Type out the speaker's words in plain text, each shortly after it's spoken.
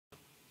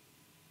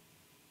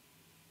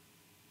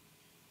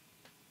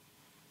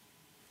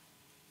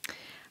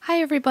Hi,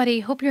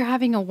 everybody. Hope you're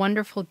having a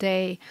wonderful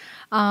day.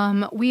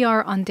 We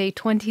are on day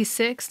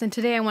 26, and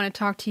today I want to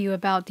talk to you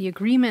about the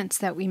agreements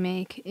that we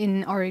make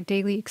in our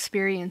daily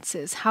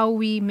experiences, how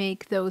we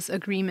make those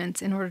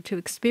agreements in order to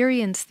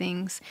experience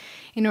things,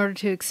 in order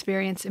to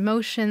experience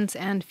emotions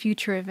and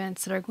future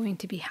events that are going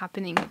to be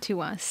happening to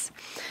us.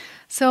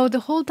 So, the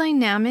whole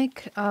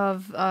dynamic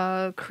of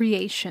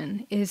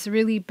creation is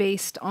really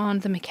based on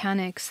the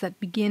mechanics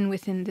that begin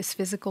within this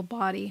physical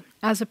body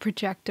as a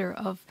projector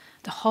of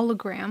the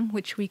hologram,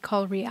 which we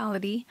call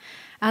reality,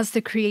 as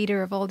the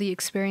creator of all the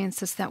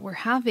experiences that we're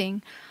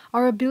having.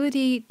 Our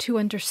ability to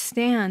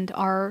understand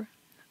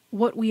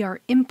what we are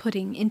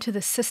inputting into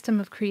the system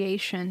of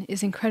creation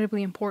is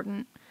incredibly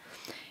important.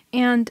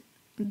 And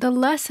the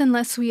less and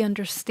less we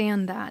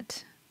understand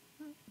that,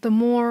 the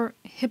more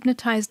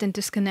hypnotized and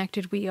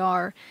disconnected we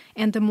are,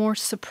 and the more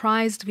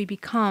surprised we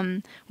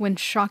become when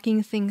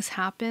shocking things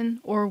happen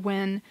or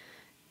when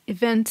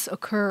events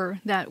occur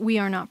that we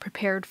are not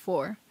prepared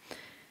for.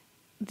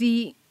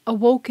 The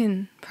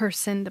awoken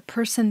person, the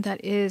person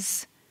that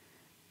is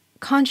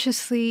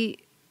consciously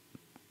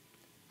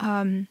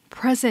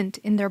present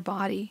in their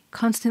body,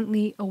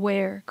 constantly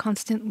aware,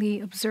 constantly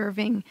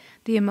observing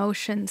the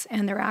emotions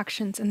and their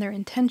actions and their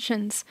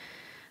intentions,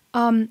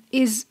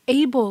 is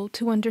able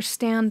to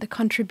understand the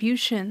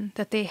contribution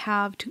that they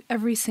have to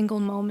every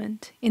single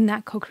moment in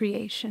that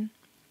co-creation.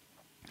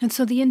 And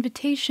so the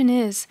invitation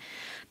is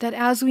that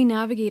as we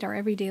navigate our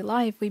everyday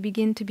life, we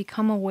begin to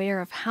become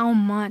aware of how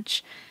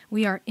much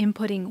we are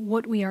inputting,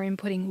 what we are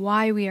inputting,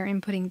 why we are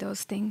inputting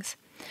those things.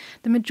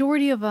 The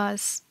majority of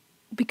us,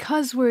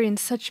 because we're in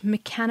such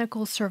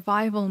mechanical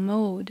survival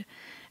mode,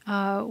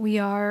 we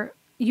are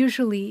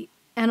usually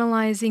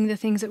analyzing the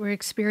things that we're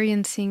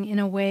experiencing in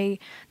a way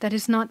that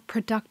is not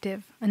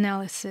productive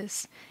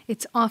analysis.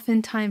 It's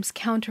oftentimes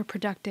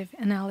counterproductive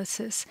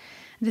analysis.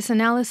 This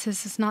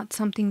analysis is not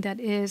something that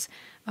is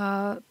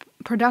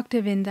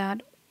productive in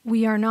that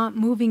we are not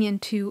moving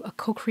into a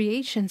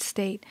co-creation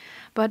state,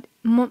 but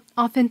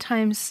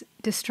oftentimes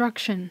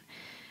destruction.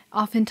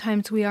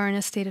 Oftentimes we are in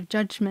a state of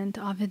judgment.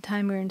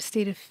 Oftentimes we're in a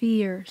state of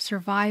fear,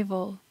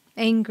 survival,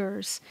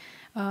 angers,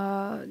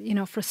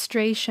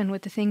 frustration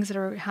with the things that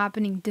are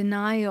happening,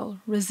 denial,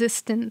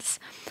 resistance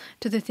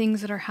to the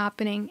things that are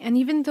happening. And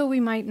even though we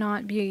might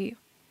not be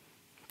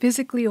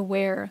physically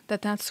aware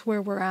that that's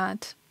where we're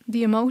at,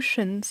 the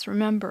emotions,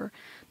 remember,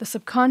 the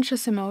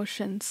subconscious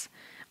emotions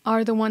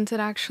are the ones that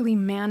actually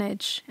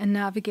manage and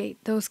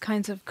navigate those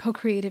kinds of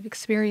co-creative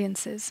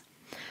experiences.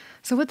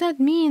 So what that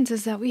means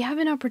is that we have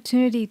an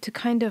opportunity to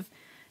kind of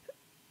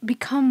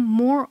become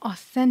more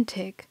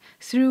authentic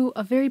through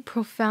a very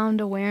profound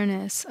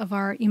awareness of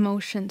our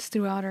emotions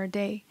throughout our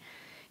day.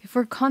 If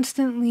we're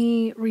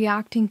constantly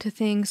reacting to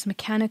things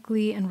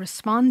mechanically and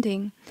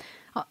responding,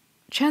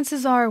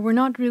 chances are we're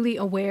not really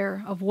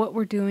aware of what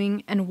we're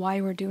doing and why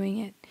we're doing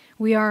it.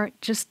 We are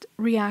just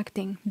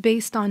reacting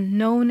based on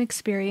known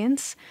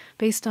experience,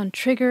 based on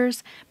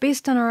triggers,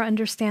 based on our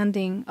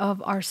understanding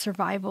of our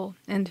survival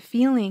and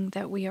feeling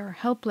that we are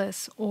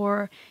helpless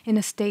or in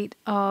a state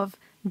of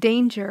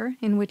danger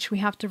in which we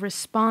have to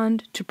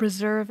respond to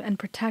preserve and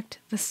protect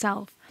the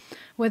self,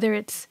 whether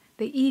it's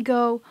the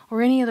ego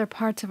or any other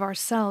parts of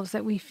ourselves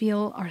that we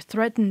feel are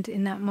threatened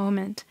in that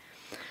moment.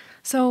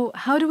 So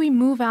how do we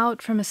move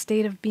out from a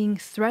state of being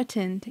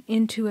threatened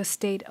into a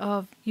state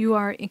of you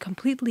are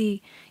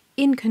completely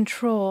in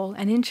control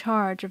and in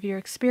charge of your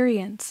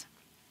experience?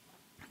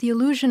 The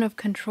illusion of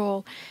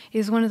control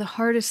is one of the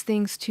hardest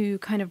things to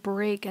kind of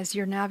break as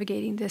you're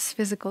navigating this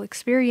physical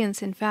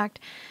experience. In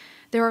fact,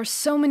 there are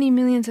so many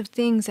millions of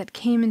things that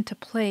came into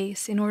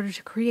place in order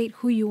to create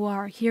who you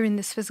are here in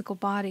this physical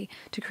body,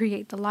 to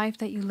create the life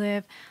that you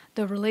live,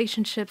 the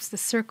relationships, the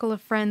circle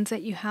of friends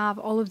that you have,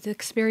 all of the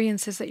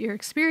experiences that you're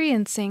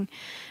experiencing.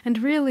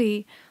 And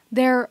really,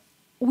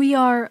 we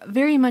are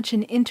very much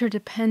an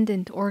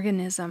interdependent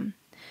organism.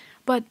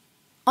 But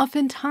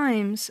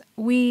oftentimes,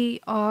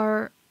 we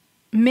are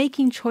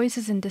making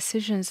choices and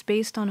decisions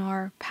based on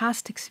our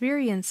past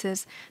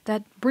experiences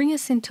that bring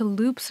us into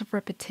loops of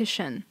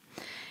repetition.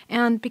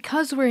 And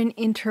because we're an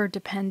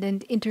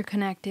interdependent,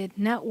 interconnected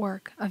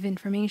network of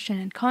information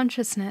and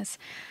consciousness,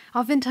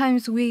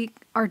 oftentimes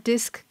our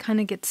disc kind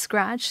of gets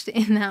scratched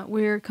in that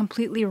we're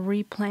completely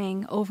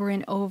replaying over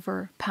and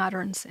over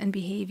patterns and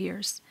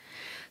behaviors.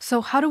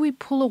 So how do we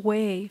pull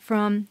away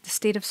from the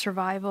state of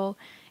survival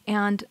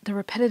and the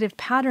repetitive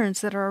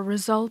patterns that are a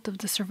result of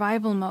the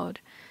survival mode?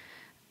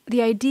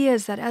 The idea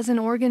is that as an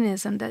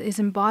organism that is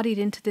embodied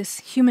into this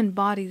human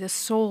body, the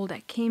soul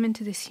that came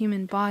into this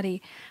human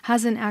body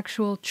has an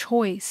actual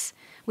choice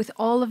with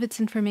all of its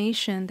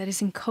information that is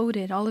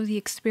encoded, all of the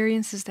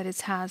experiences that it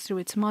has through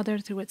its mother,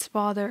 through its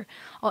father,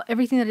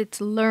 everything that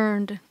it's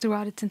learned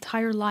throughout its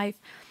entire life,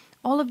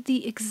 all of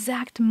the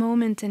exact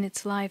moments in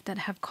its life that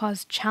have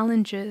caused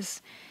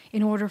challenges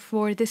in order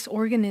for this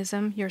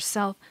organism,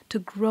 yourself, to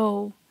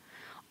grow.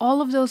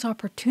 All of those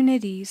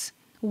opportunities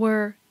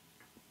were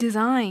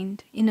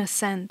designed, in a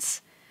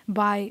sense,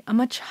 by a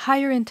much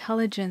higher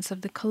intelligence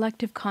of the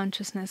collective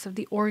consciousness of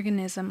the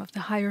organism, of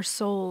the higher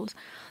souls,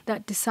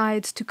 that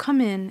decides to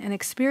come in and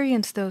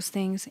experience those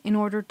things in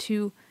order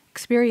to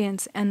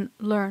experience and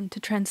learn to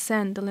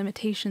transcend the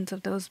limitations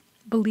of those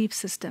belief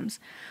systems,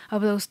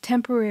 of those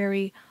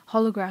temporary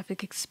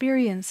holographic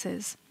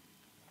experiences.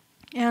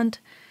 And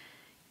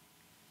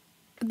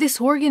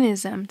this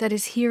organism that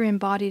is here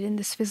embodied in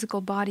this physical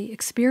body,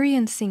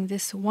 experiencing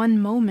this one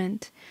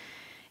moment,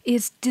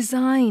 is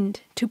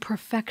designed to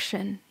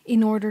perfection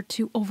in order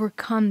to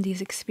overcome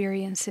these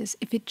experiences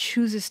if it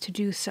chooses to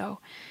do so.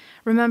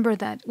 Remember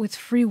that with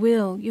free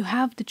will, you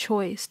have the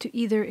choice to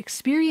either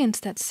experience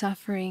that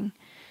suffering,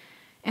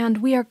 and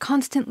we are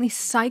constantly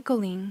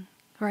cycling,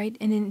 right,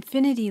 an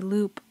infinity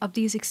loop of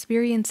these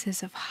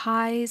experiences of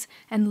highs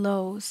and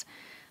lows,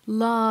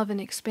 love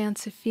and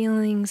expansive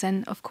feelings,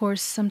 and of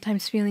course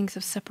sometimes feelings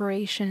of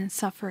separation and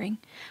suffering.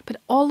 But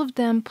all of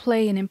them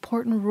play an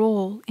important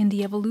role in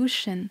the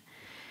evolution.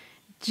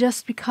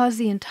 Just because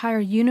the entire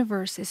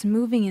universe is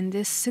moving in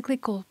this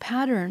cyclical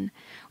pattern,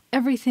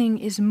 everything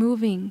is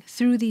moving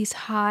through these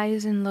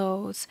highs and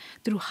lows,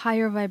 through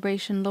higher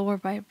vibration, lower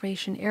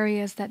vibration,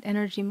 areas that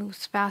energy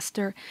moves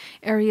faster,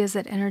 areas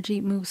that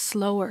energy moves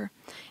slower.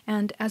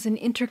 And as an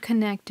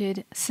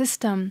interconnected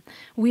system,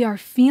 we are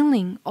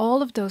feeling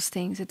all of those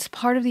things. It's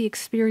part of the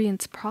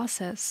experience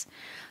process.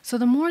 So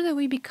the more that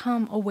we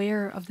become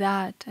aware of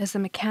that as the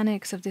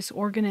mechanics of this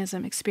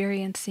organism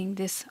experiencing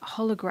this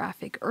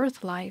holographic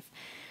earth life,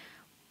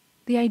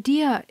 the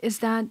idea is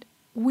that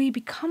we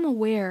become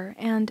aware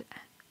and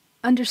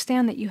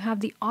understand that you have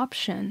the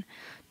option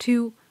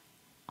to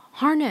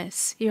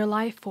harness your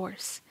life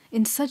force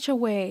in such a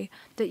way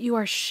that you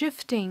are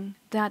shifting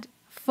that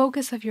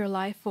focus of your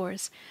life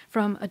force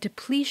from a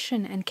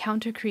depletion and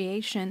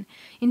counter-creation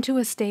into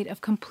a state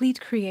of complete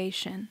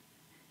creation.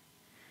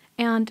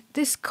 And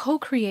this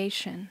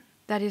co-creation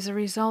that is a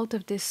result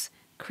of this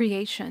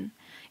creation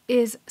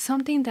is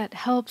something that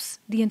helps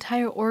the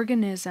entire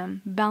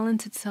organism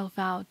balance itself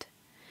out.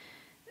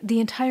 The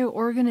entire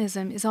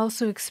organism is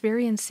also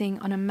experiencing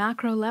on a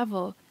macro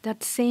level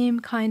that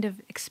same kind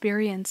of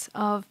experience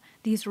of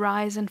these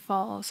rise and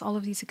falls, all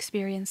of these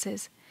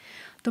experiences.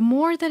 The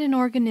more that an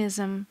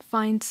organism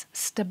finds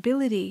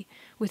stability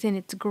within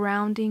its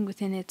grounding,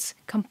 within its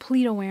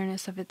complete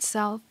awareness of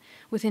itself,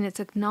 within its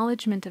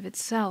acknowledgement of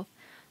itself,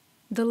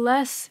 the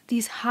less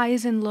these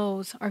highs and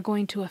lows are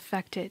going to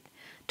affect it,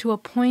 to a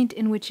point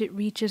in which it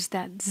reaches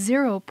that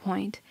 0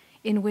 point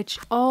in which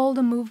all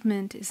the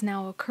movement is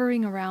now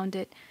occurring around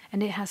it,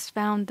 and it has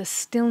found the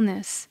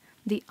stillness,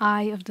 the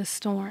eye of the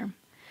storm.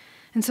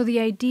 And so the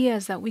idea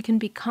is that we can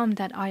become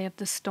that eye of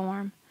the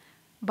storm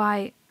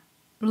by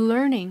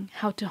learning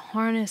how to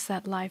harness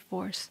that life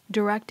force,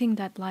 directing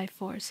that life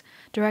force,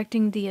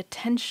 directing the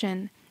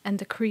attention and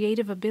the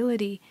creative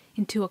ability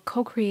into a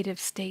co-creative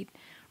state,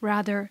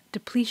 rather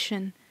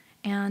depletion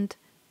and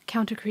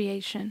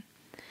counter-creation.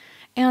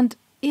 And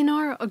in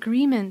our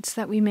agreements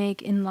that we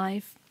make in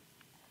life,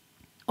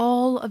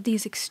 all of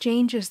these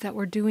exchanges that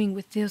we're doing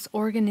with those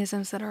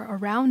organisms that are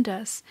around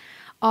us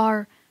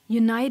are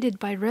united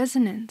by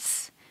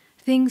resonance.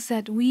 Things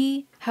that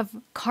we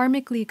have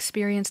karmically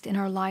experienced in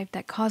our life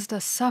that caused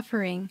us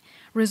suffering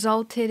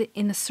resulted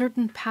in a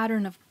certain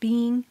pattern of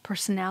being,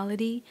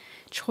 personality,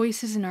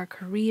 choices in our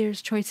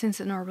careers,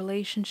 choices in our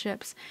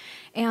relationships.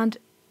 And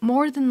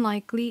more than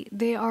likely,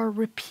 they are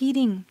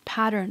repeating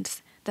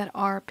patterns that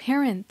our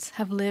parents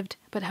have lived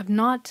but have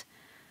not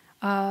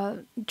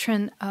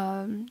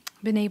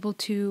been able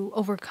to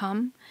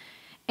overcome,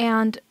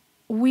 and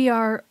we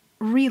are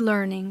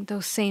relearning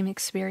those same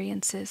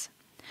experiences.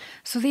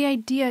 So the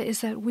idea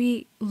is that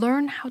we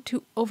learn how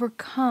to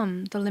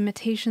overcome the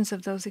limitations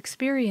of those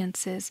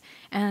experiences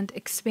and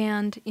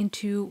expand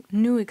into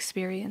new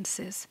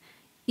experiences,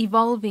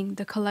 evolving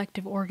the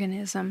collective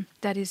organism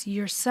that is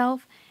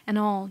yourself and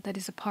all that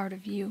is a part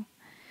of you.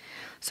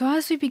 So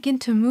as we begin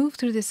to move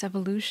through this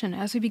evolution,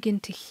 as we begin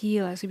to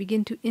heal, as we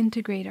begin to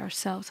integrate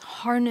ourselves,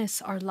 harness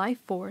our life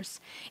force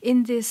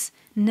in this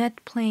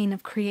net plane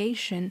of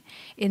creation,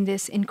 in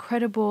this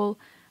incredible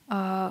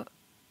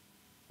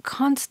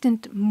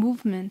constant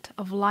movement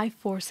of life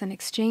force and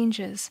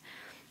exchanges,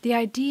 the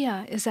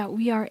idea is that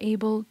we are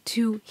able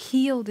to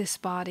heal this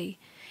body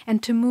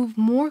and to move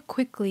more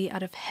quickly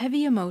out of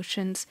heavy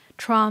emotions,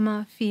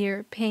 trauma,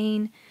 fear,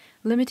 pain,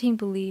 limiting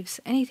beliefs,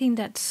 anything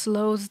that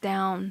slows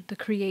down the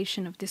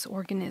creation of this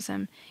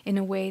organism in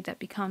a way that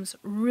becomes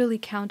really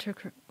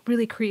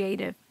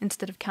creative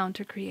instead of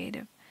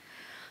counter-creative.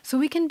 So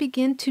we can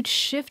begin to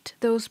shift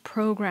those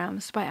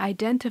programs by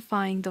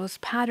identifying those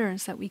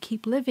patterns that we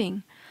keep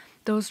living,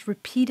 those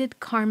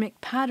repeated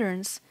karmic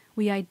patterns.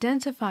 We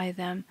identify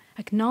them,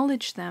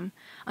 acknowledge them,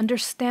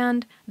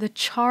 understand the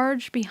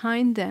charge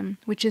behind them,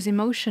 which is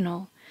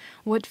emotional.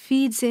 What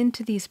feeds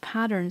into these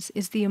patterns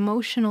is the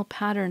emotional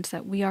patterns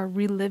that we are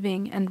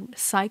reliving and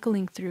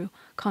cycling through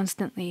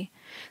constantly.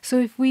 So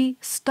if we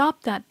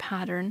stop that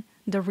pattern,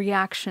 the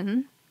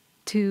reaction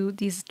to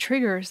these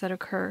triggers that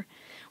occur,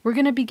 we're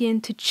going to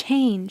begin to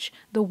change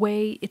the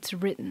way it's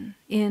written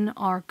in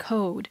our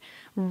code,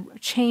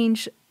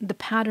 change the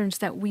patterns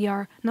that we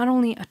are not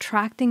only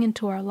attracting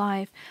into our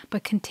life,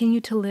 but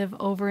continue to live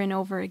over and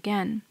over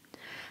again.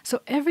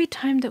 So every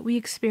time that we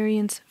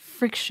experience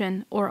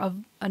friction or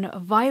a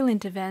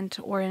violent event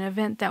or an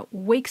event that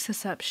wakes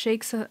us up,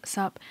 shakes us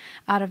up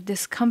out of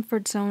this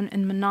comfort zone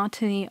and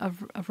monotony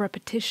of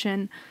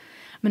repetition,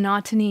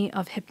 monotony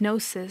of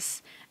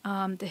hypnosis,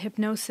 the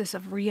hypnosis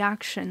of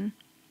reaction,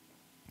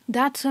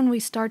 that's when we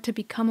start to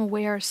become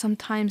aware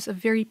sometimes of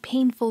very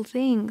painful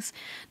things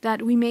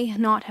that we may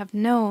not have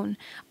known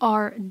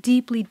are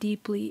deeply,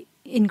 deeply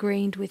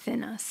ingrained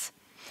within us.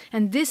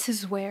 And this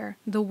is where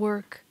the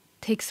work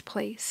takes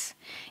place.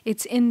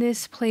 It's in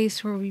this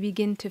place where we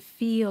begin to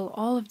feel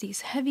all of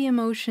these heavy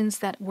emotions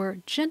that were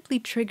gently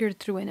triggered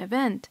through an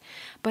event,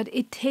 but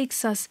it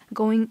takes us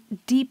going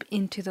deep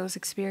into those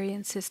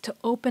experiences to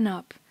open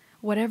up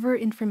whatever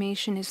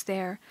information is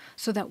there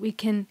so that we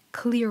can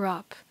clear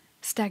up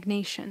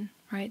stagnation,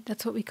 right?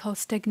 That's what we call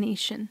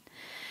stagnation.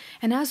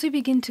 And as we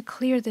begin to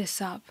clear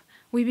this up,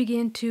 we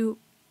begin to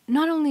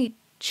not only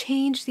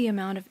change the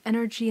amount of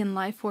energy and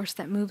life force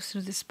that moves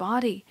through this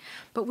body,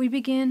 but we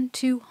begin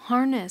to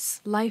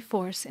harness life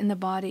force in the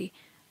body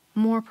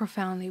more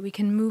profoundly. We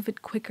can move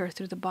it quicker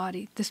through the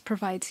body. This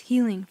provides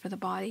healing for the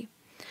body.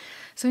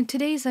 So in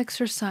today's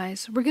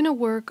exercise, we're going to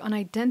work on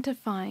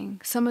identifying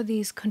some of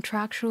these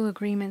contractual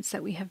agreements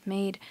that we have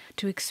made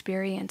to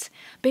experience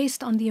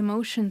based on the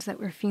emotions that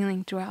we're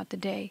feeling throughout the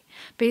day,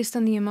 based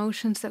on the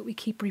emotions that we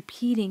keep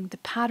repeating, the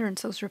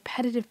patterns, those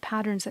repetitive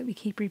patterns that we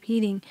keep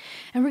repeating.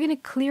 And we're going to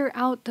clear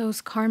out those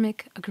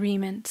karmic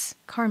agreements.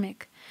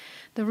 Karmic.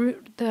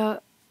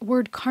 The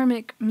word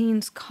karmic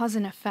means cause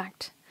and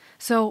effect.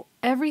 So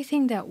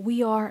everything that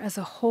we are as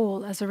a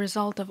whole, as a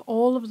result of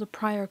all of the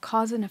prior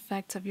cause and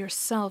effects of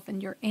yourself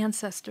and your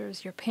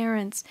ancestors, your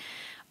parents,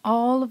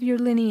 all of your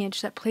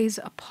lineage that plays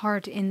a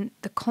part in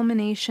the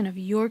culmination of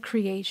your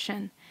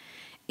creation,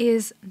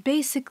 is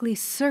basically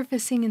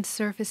surfacing and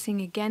surfacing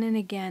again and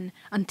again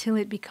until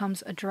it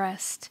becomes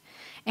addressed.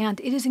 And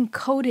it is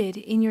encoded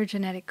in your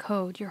genetic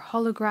code. Your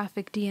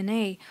holographic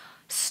DNA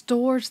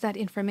stores that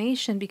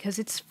information because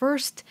it's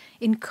first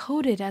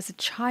encoded as a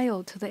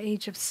child to the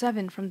age of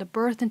 7. From the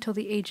birth until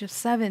the age of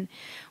 7,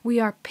 we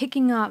are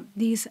picking up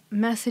these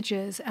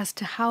messages as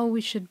to how we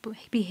should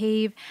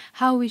behave,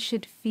 how we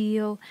should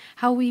feel,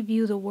 how we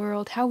view the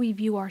world, how we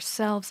view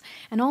ourselves.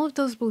 And all of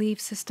those belief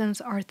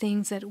systems are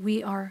things that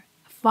we are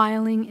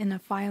filing in a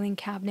filing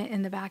cabinet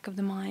in the back of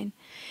the mind.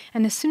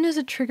 And as soon as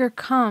a trigger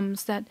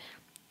comes that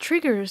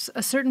triggers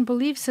a certain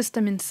belief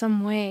system in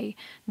some way,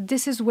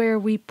 this is where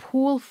we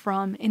pull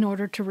from in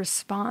order to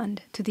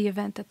respond to the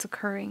event that's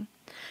occurring.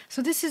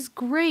 So this is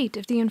great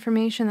if the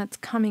information that's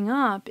coming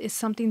up is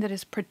something that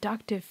is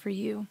productive for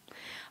you.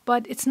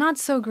 But it's not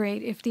so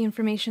great if the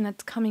information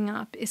that's coming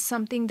up is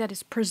something that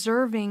is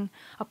preserving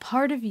a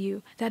part of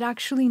you that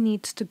actually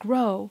needs to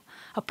grow,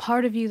 a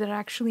part of you that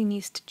actually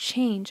needs to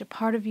change, a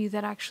part of you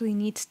that actually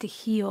needs to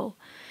heal.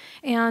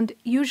 And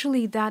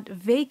usually that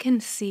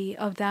vacancy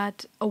of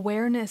that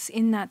awareness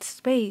in that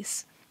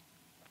space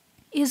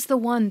is the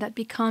one that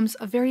becomes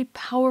a very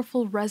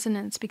powerful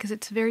resonance because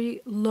it's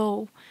very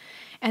low.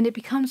 And it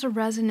becomes a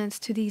resonance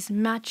to these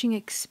matching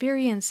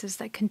experiences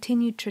that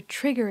continue to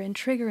trigger and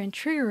trigger and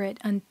trigger it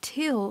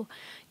until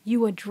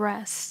you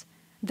address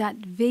that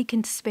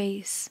vacant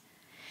space.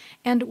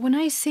 And when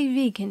I say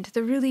vacant,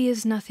 there really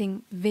is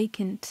nothing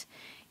vacant.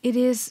 It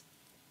is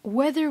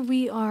whether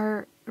we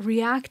are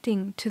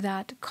reacting to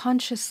that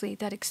consciously,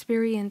 that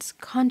experience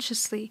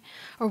consciously,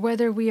 or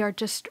whether we are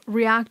just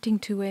reacting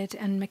to it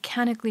and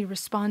mechanically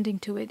responding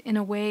to it in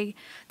a way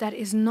that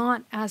is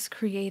not as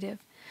creative.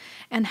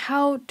 And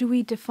how do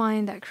we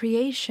define that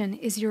creation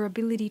is your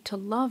ability to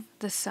love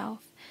the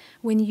self.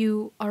 When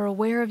you are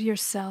aware of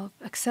yourself,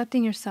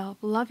 accepting yourself,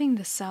 loving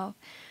the self,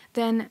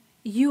 then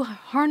you are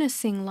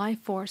harnessing life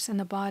force in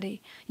the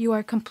body. You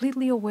are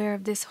completely aware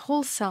of this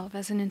whole self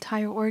as an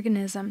entire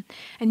organism,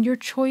 and your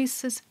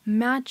choices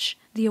match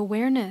the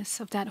awareness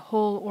of that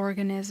whole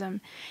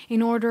organism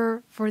in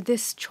order for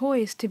this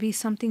choice to be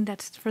something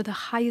that's for the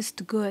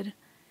highest good.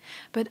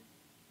 But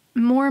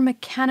more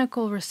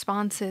mechanical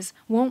responses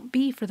won't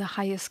be for the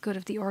highest good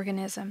of the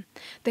organism.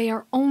 They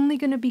are only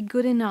going to be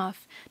good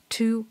enough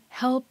to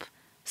help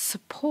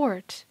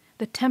support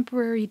the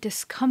temporary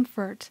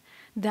discomfort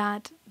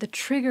that the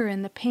trigger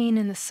and the pain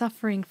and the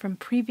suffering from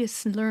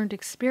previous learned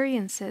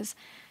experiences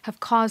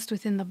have caused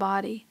within the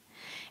body.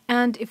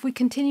 And if we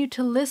continue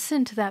to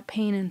listen to that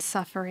pain and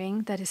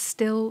suffering that is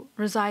still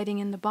residing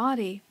in the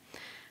body,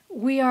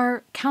 we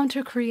are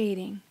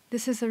counter-creating.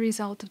 This is a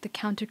result of the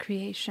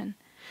counter-creation.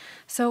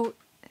 So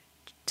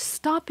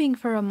stopping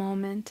for a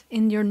moment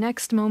in your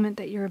next moment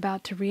that you're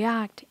about to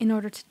react in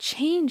order to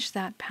change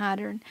that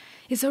pattern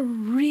is a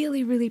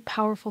really, really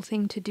powerful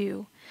thing to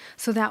do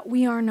so that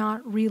we are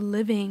not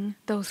reliving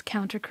those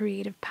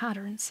counter-creative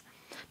patterns,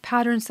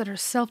 patterns that are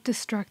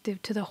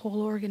self-destructive to the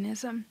whole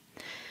organism.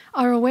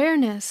 Our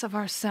awareness of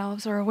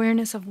ourselves, our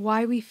awareness of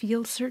why we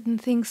feel certain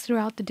things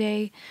throughout the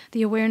day,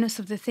 the awareness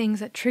of the things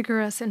that trigger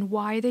us and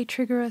why they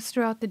trigger us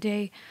throughout the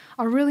day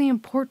are really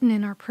important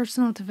in our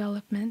personal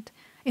development,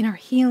 in our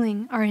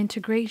healing, our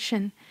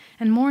integration,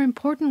 and more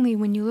importantly,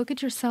 when you look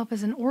at yourself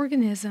as an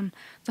organism,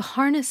 the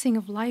harnessing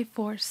of life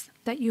force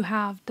that you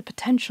have, the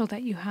potential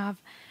that you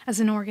have as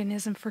an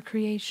organism for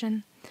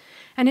creation.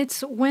 And it's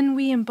when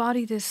we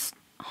embody this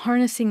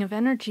harnessing of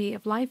energy,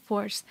 of life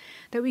force,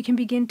 that we can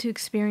begin to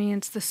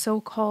experience the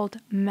so-called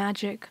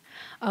magic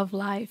of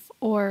life,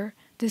 or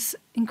this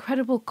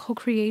incredible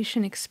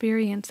co-creation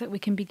experience that we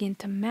can begin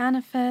to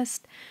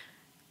manifest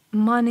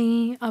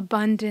money,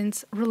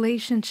 abundance,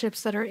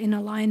 relationships that are in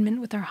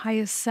alignment with our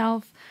highest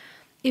self,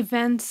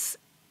 events,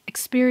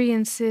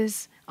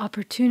 experiences,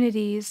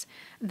 opportunities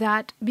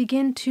that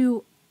begin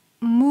to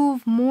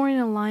move more in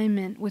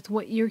alignment with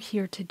what you're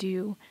here to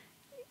do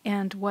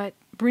and what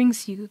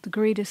brings you the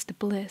greatest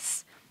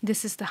bliss.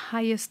 This is the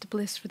highest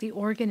bliss for the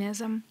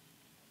organism.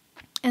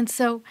 And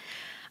so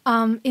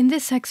in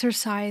this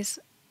exercise,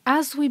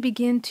 as we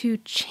begin to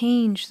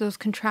change those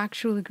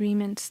contractual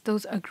agreements,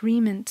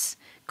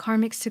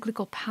 karmic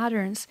cyclical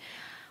patterns,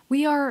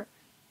 we are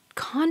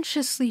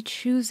consciously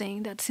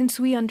choosing that since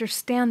we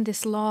understand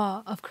this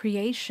law of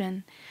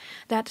creation,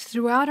 that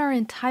throughout our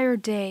entire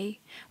day,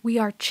 we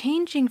are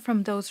changing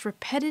from those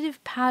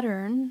repetitive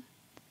pattern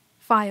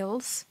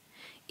files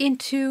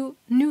into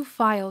new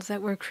files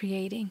that we're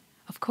creating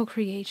of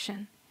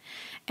co-creation.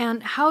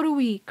 And how do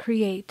we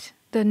create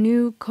the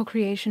new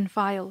co-creation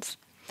files?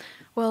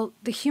 Well,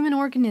 the human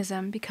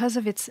organism, because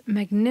of its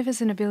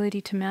magnificent ability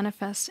to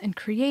manifest and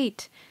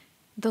create,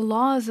 the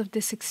laws of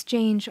this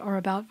exchange are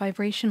about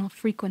vibrational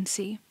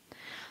frequency.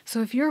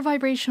 So if your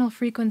vibrational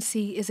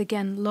frequency is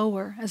again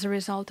lower as a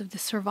result of the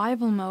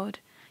survival mode,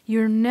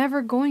 you're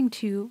never going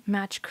to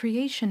match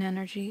creation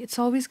energy. It's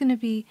always going to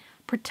be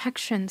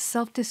protection,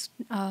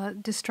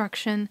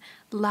 self-destruction,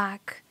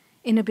 lack,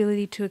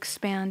 inability to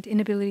expand,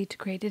 inability to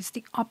create. It's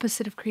the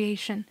opposite of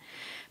creation.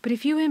 But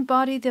if you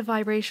embody the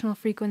vibrational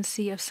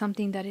frequency of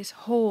something that is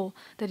whole,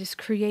 that is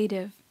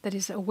creative, that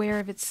is aware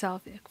of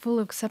itself, full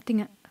of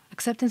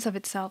acceptance of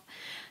itself,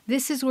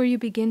 this is where you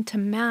begin to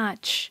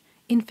match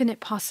infinite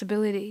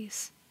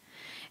possibilities.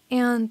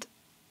 And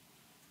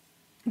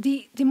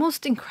the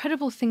most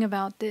incredible thing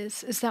about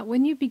this is that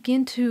when you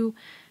begin to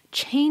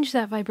change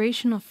that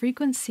vibrational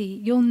frequency,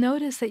 you'll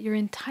notice that your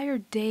entire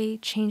day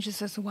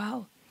changes as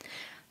well.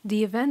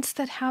 The events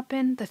that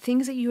happen, the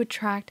things that you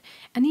attract,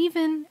 and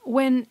even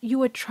when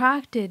you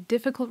attracted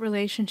difficult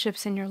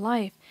relationships in your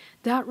life,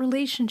 that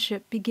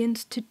relationship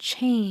begins to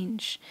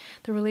change.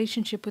 The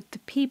relationship with the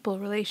people,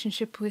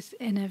 relationship with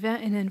an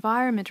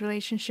environment,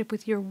 relationship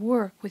with your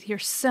work, with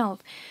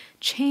yourself,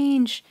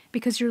 change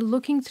because you're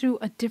looking through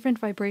a different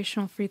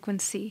vibrational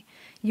frequency.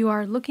 You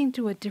are looking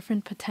through a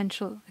different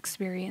potential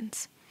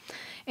experience.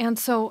 And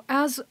so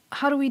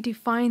how do we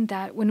define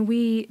that when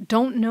we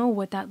don't know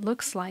what that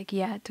looks like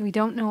yet? We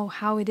don't know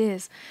how it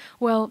is.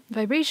 Well,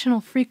 vibrational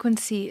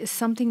frequency is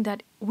something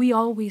that we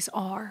always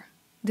are.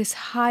 This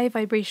high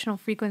vibrational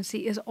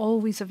frequency is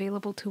always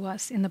available to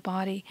us in the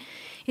body.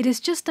 It is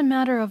just a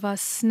matter of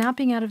us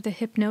snapping out of the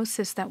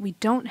hypnosis that we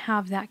don't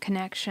have that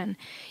connection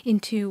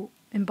into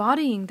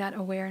embodying that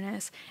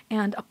awareness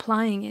and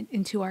applying it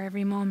into our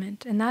every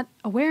moment. And that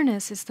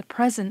awareness is the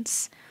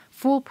presence,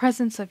 full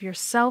presence of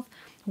yourself,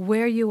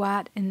 where you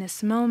at in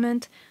this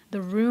moment,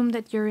 the room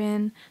that you're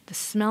in, the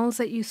smells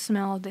that you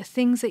smell, the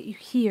things that you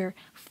hear,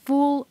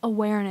 full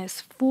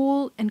awareness,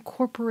 full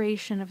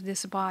incorporation of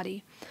this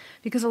body.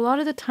 Because a lot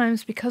of the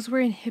times, because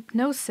we're in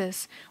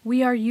hypnosis,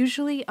 we are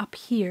usually up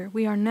here.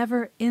 We are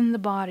never in the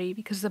body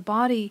because the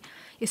body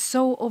is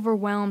so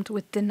overwhelmed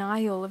with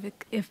denial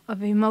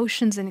of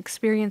emotions and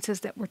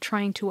experiences that we're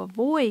trying to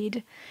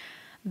avoid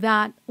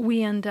that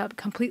we end up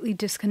completely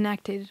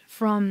disconnected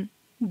from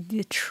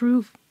the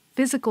true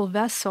physical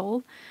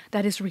vessel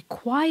that is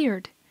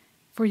required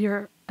for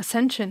your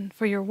ascension,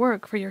 for your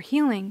work, for your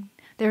healing.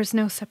 There's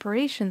no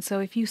separation. So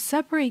if you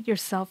separate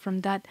yourself from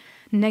that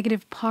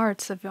negative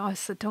parts of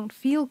us that don't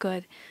feel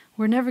good,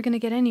 we're never going to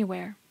get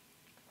anywhere.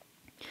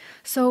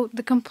 So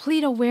the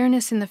complete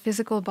awareness in the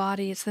physical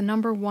body is the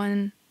number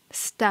one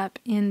step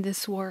in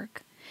this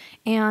work.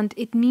 And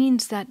it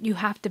means that you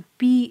have to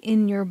be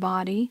in your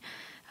body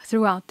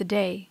throughout the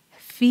day,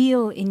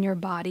 feel in your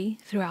body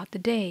throughout the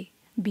day,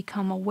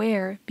 become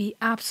aware, be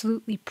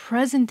absolutely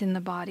present in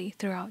the body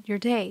throughout your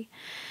day.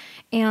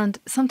 And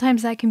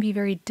sometimes that can be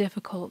very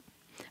difficult.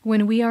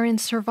 When we are in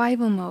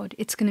survival mode,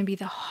 it's going to be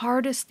the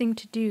hardest thing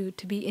to do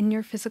to be in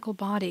your physical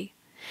body.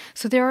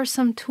 So there are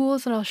some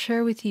tools that I'll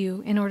share with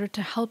you in order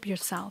to help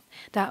yourself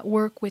that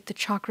work with the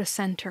chakra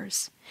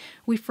centers.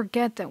 We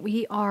forget that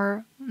we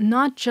are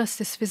not just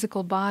this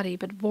physical body,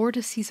 but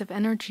vortices of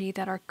energy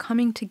that are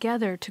coming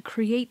together to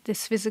create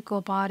this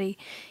physical body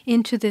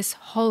into this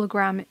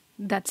hologram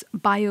that's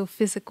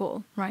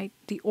biophysical, right?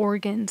 The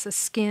organs, the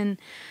skin,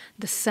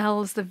 the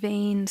cells, the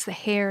veins, the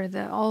hair,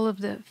 all of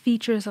the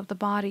features of the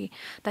body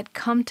that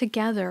come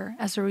together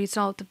as a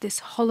result of this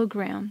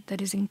hologram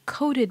that is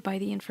encoded by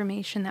the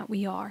information that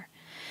we are.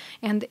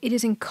 And it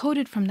is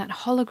encoded from that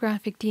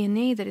holographic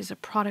DNA that is a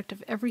product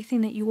of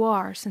everything that you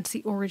are since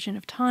the origin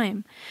of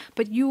time.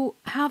 But you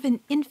have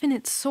an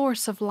infinite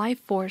source of life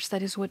force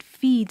that is what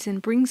feeds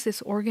and brings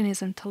this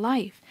organism to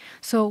life.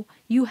 So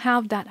you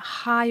have that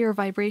higher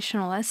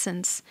vibrational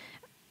essence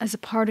as a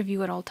part of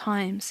you at all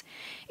times.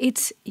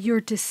 It's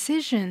your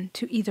decision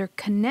to either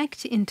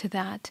connect into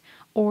that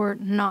or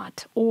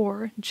not,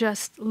 or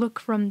just look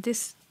from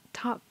this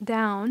top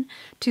down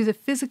to the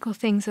physical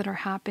things that are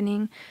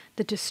happening,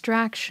 the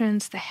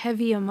distractions, the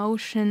heavy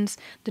emotions,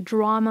 the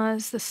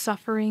dramas, the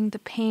suffering, the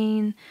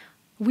pain.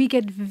 We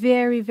get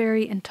very,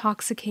 very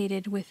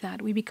intoxicated with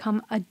that. We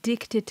become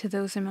addicted to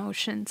those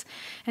emotions.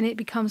 And it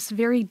becomes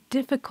very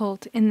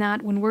difficult in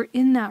that when we're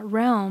in that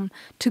realm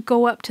to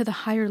go up to the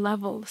higher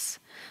levels.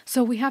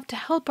 So we have to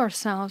help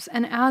ourselves.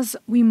 And as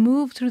we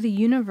move through the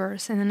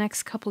universe in the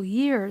next couple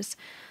years,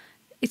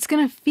 it's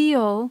going to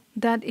feel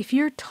that if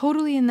you're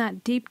totally in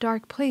that deep,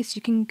 dark place,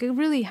 you can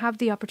really have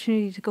the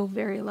opportunity to go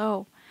very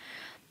low.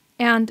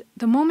 And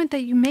the moment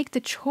that you make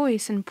the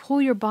choice and pull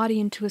your body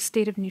into a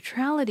state of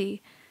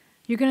neutrality,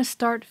 you're going to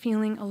start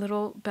feeling a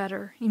little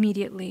better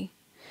immediately.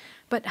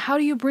 But how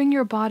do you bring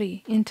your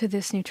body into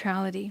this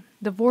neutrality?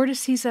 The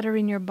vortices that are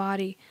in your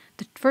body,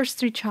 the first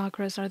 3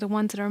 chakras, are the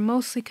ones that are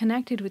mostly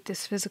connected with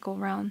this physical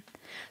realm.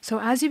 So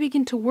as you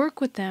begin to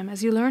work with them,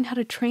 as you learn how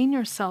to train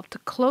yourself to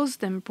close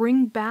them,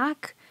 bring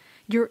back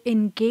your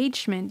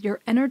engagement,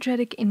 your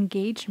energetic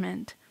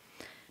engagement,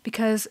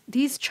 because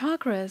these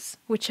chakras,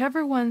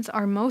 whichever ones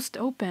are most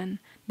open,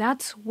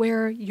 that's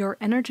where your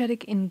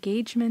energetic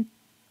engagement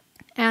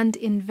and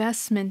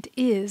investment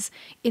is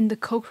in the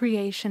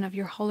co-creation of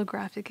your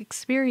holographic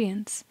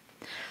experience.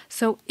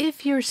 So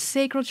if your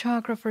sacral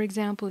chakra, for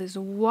example, is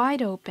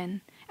wide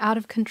open, out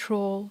of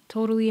control,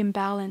 totally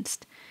imbalanced,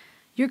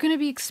 you're going to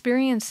be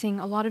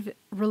experiencing a lot of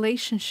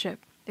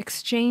relationship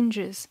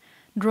exchanges,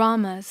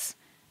 dramas,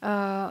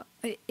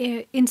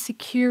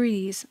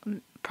 insecurities,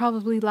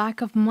 probably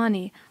lack of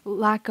money,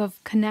 lack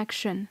of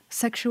connection,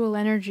 sexual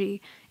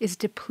energy is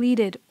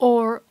depleted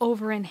or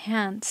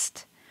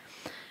over-enhanced.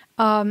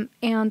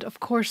 And of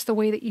course, the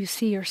way that you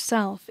see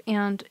yourself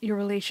and your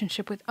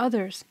relationship with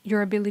others,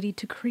 your ability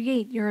to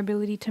create, your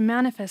ability to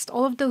manifest,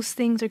 all of those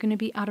things are going to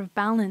be out of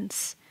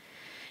balance.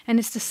 And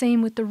it's the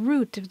same with the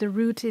root. If the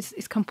root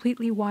is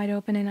completely wide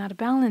open and out of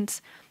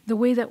balance, the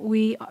way that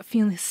we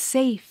feel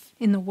safe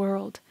in the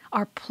world,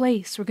 our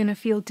place, we're going to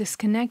feel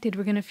disconnected.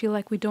 We're going to feel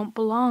like we don't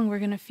belong. We're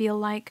going to feel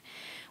like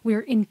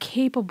we're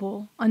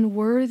incapable,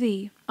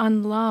 unworthy,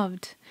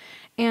 unloved.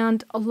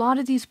 And a lot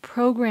of these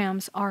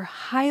programs are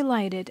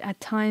highlighted at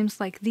times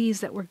like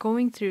these that we're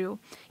going through,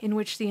 in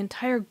which the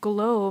entire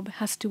globe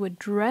has to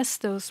address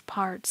those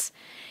parts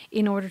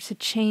in order to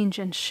change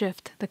and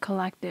shift the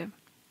collective.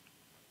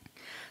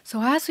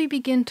 So as we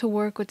begin to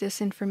work with this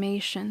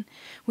information,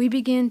 we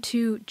begin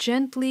to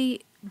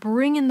gently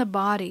bring in the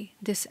body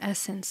this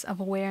essence of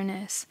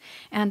awareness.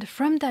 And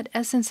from that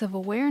essence of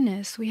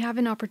awareness, we have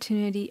an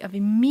opportunity of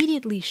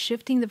immediately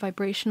shifting the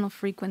vibrational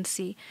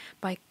frequency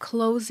by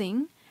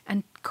closing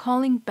and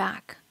calling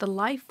back the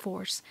life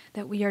force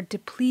that we are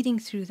depleting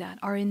through that,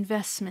 our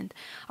investment.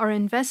 Our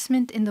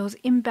investment in those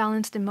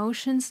imbalanced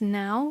emotions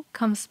now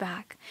comes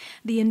back.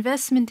 The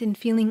investment in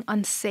feeling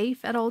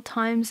unsafe at all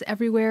times,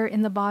 everywhere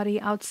in the body,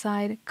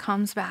 outside,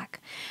 comes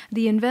back.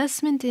 The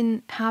investment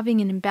in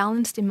having an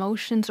imbalanced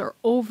emotions or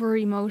over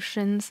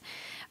emotions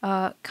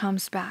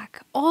comes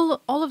back. All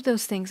of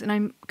those things, and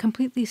I'm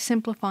completely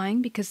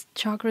simplifying because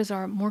chakras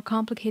are more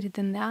complicated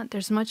than that.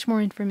 There's much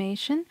more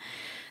information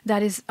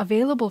that is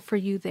available for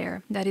you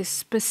there, that is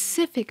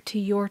specific to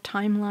your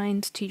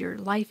timelines, to your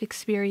life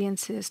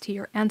experiences, to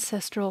your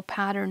ancestral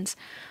patterns.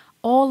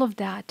 All of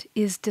that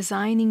is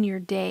designing your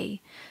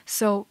day.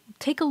 So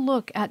take a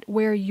look at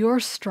where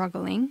you're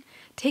struggling.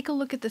 Take a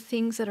look at the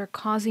things that are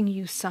causing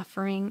you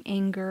suffering,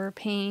 anger,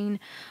 pain,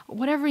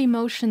 whatever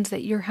emotions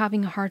that you're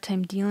having a hard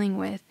time dealing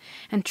with,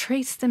 and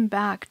trace them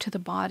back to the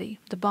body.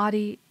 The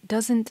body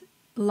doesn't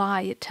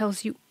lie. It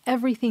tells you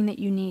everything that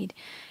you need.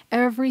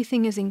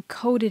 Everything is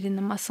encoded in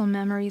the muscle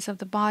memories of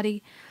the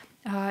body.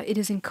 It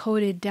is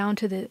encoded down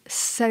to the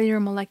cellular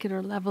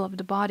molecular level of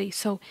the body.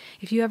 So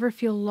if you ever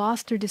feel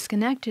lost or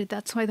disconnected,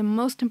 that's why the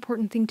most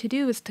important thing to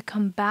do is to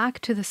come back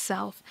to the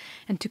self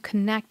and to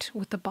connect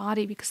with the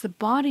body, because the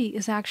body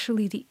is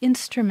actually the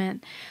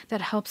instrument that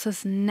helps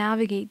us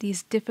navigate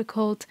these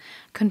difficult,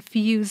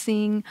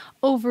 confusing,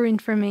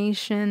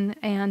 over-information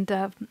and,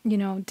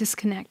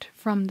 disconnect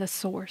from the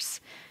source.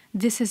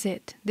 This is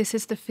it. This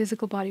is the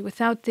physical body.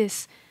 Without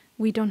this,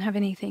 we don't have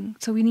anything.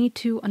 So we need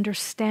to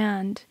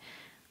understand,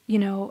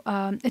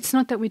 it's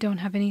not that we don't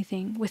have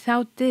anything.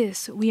 Without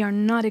this, we are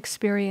not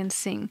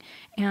experiencing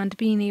and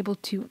being able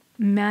to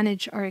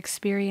manage our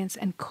experience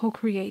and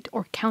co-create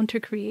or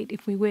counter-create,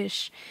 if we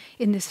wish,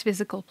 in this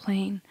physical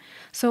plane.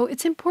 So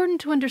it's important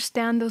to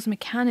understand those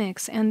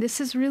mechanics, and this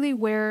is really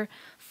where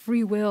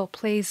free will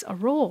plays a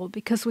role,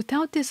 because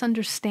without this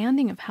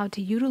understanding of how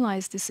to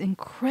utilize this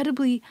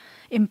incredibly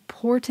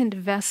important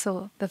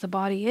vessel that the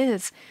body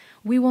is,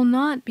 we will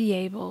not be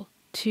able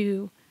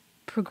to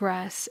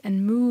progress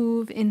and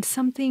move in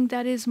something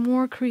that is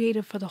more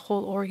creative for the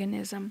whole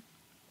organism.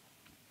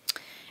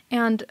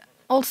 And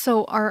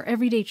also, our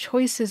everyday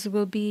choices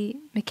will be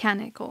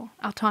mechanical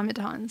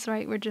automatons,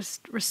 right? We're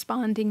just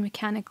responding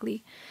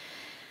mechanically.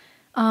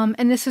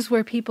 And this is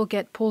where people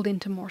get pulled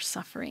into more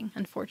suffering,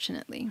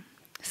 unfortunately.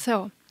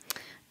 So,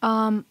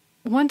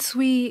 once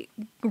we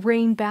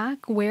rein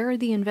back where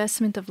the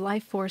investment of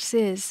life force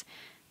is,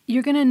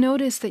 you're going to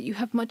notice that you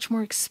have much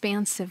more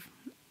expansive,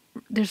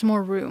 there's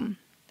more room.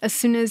 As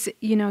soon as,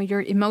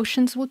 your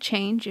emotions will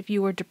change. If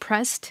you were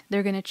depressed,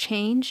 they're going to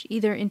change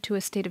either into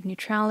a state of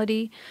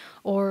neutrality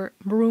or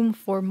room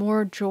for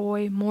more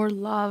joy, more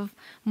love,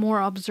 more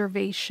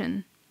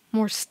observation,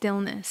 more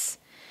stillness.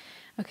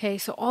 Okay,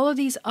 so all of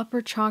these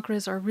upper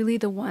chakras are really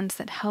the ones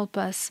that help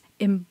us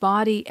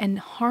embody and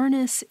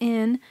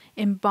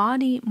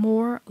embody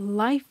more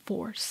life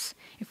force.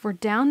 If we're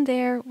down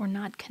there, we're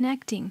not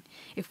connecting.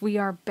 If we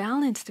are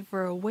balanced, if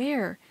we're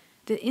aware,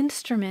 the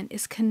instrument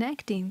is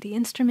connecting. The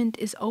instrument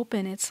is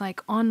open. It's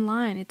like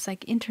online. It's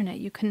like internet.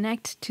 You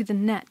connect to the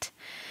net.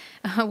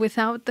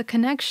 Without the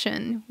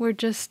connection, we're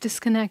just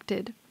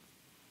disconnected.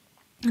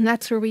 And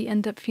that's where we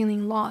end up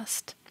feeling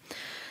lost.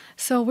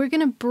 So we're going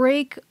to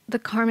break the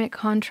karmic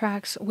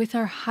contracts with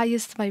our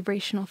highest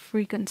vibrational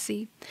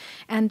frequency.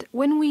 And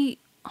when we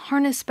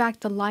harness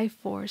back the life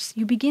force,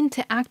 you begin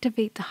to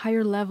activate the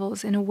higher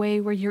levels in a way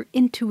where your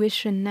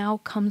intuition now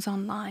comes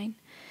online.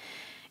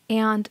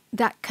 And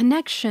that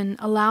connection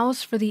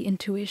allows for the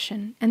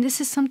intuition. And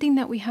this is something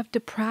that we have to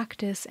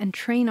practice and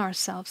train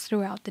ourselves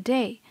throughout the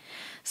day.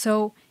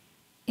 So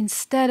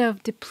instead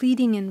of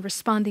depleting and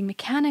responding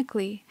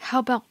mechanically, how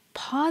about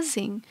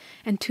pausing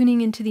and tuning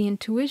into the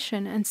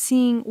intuition and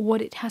seeing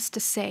what it has to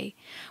say?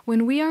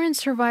 When we are in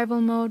survival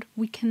mode,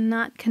 we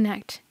cannot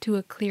connect to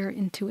a clear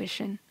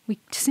intuition. We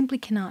simply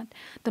cannot.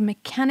 The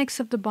mechanics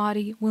of the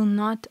body will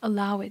not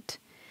allow it.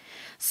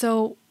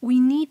 So we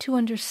need to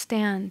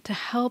understand, to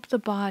help the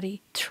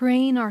body,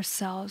 train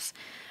ourselves,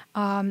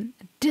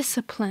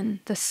 discipline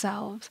the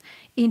selves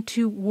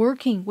into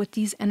working with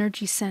these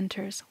energy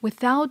centers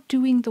without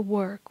doing the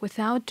work,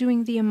 without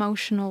doing the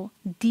emotional,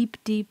 deep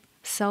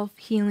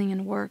self-healing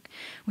and work,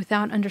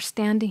 without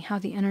understanding how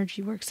the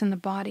energy works in the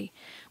body.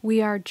 We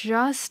are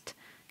just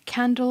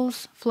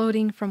candles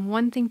floating from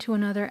one thing to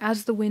another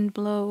as the wind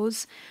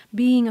blows,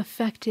 being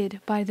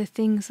affected by the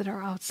things that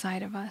are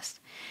outside of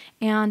us.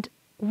 And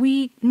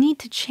we need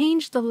to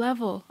change the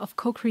level of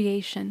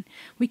co-creation.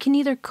 We can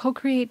either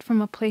co-create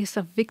from a place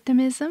of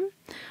victimism,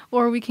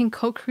 or we can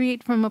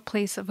co-create from a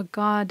place of a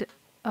God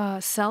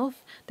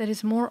self that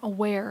is more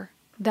aware,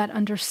 that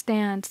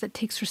understands, that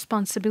takes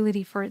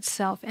responsibility for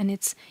itself and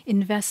its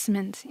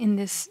investment in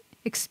this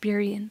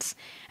experience.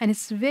 And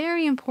it's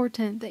very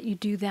important that you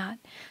do that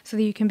so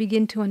that you can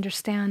begin to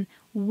understand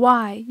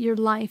why your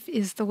life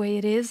is the way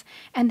it is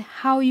and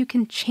how you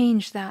can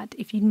change that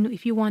if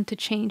you want to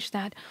change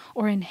that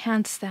or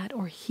enhance that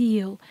or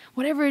heal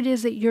whatever it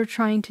is that you're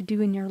trying to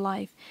do in your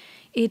life.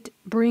 It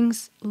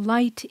brings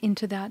light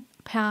into that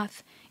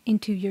path,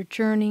 into your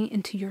journey,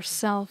 into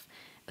yourself,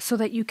 so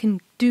that you can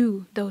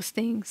do those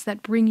things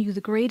that bring you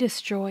the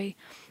greatest joy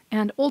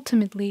and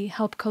ultimately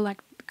help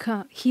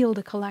heal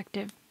the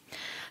collective.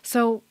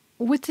 So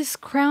with this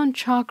crown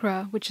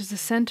chakra, which is the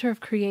center of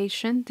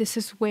creation, this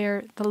is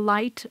where the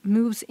light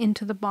moves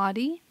into the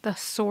body, the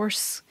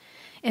source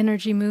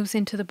energy moves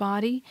into the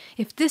body.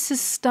 If this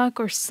is stuck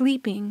or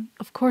sleeping,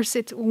 of course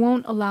it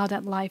won't allow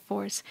that life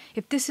force.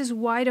 If this is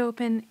wide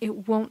open,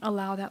 it won't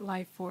allow that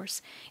life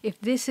force. If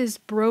this is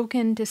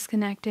broken,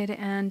 disconnected,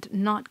 and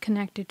not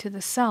connected to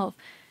the self,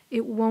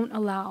 it won't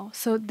allow.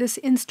 So this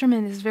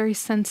instrument is very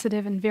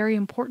sensitive and very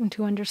important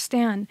to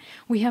understand.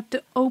 We have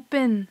to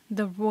open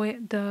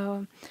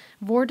the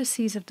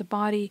vortices of the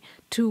body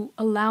to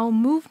allow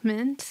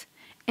movement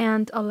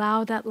and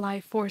allow that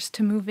life force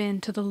to move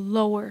into the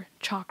lower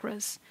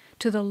chakras,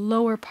 to the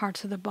lower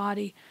parts of the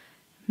body,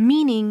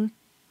 meaning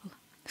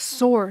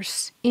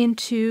source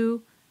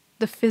into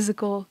the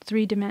physical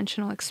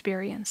three-dimensional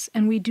experience.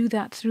 And we do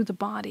that through the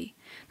body.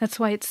 That's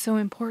why it's so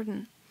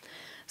important.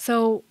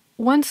 So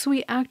once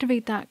we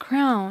activate that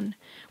crown,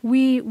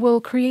 we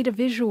will create a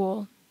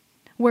visual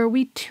where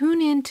we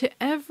tune into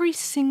every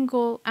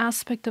single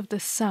aspect of the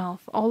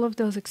self, all of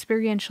those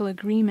experiential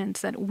agreements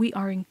that we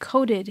are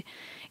encoded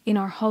in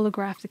our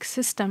holographic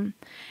system,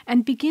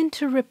 and begin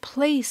to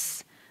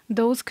replace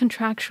those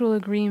contractual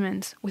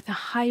agreements with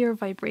a higher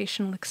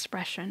vibrational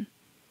expression,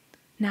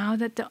 now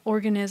that the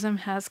organism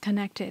has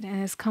connected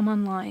and has come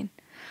online.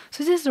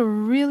 So this is a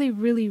really,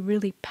 really,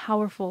 really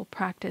powerful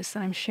practice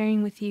that I'm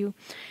sharing with you,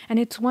 and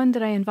it's one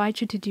that I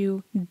invite you to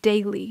do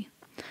daily,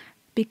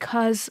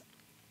 because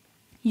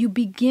you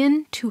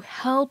begin to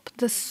help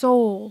the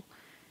soul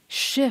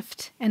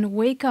shift and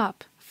wake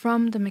up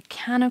from the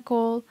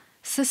mechanical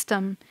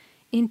system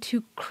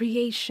into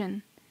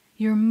creation.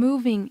 You're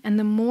moving, and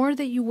the more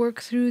that you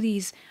work through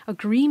these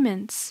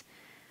agreements,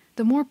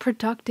 the more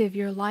productive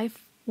your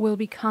life will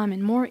become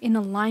and more in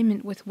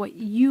alignment with what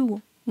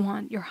you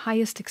want, your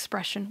highest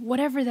expression,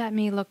 whatever that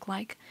may look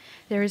like.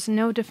 There is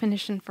no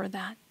definition for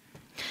that.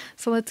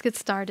 So let's get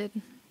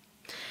started.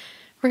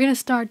 We're going to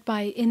start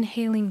by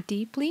inhaling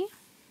deeply.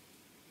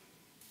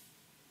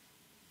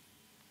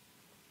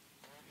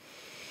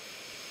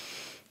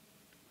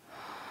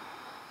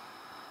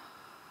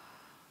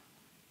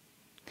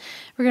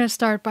 We're going to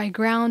start by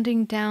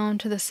grounding down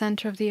to the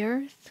center of the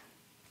earth,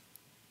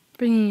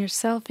 bringing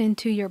yourself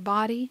into your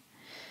body,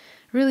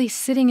 really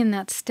sitting in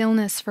that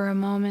stillness for a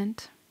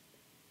moment,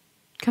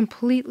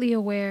 completely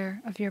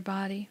aware of your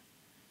body.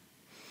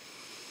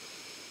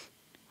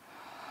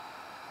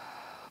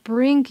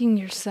 Bringing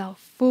yourself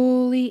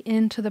fully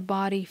into the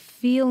body,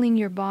 feeling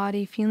your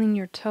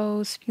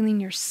toes, feeling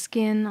your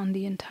skin on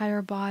the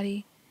entire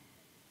body,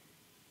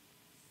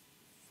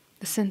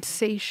 the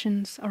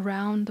sensations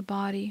around the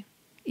body,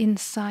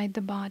 inside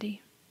the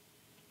body.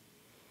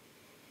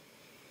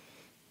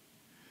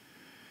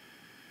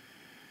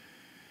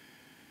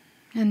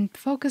 And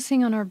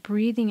focusing on our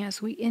breathing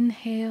as we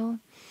inhale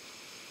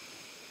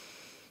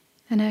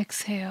and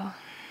exhale,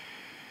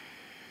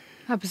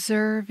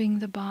 observing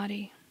the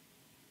body,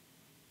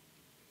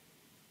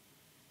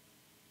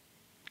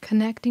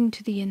 connecting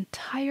to the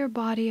entire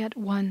body at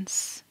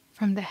once,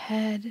 from the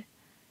head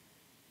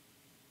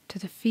to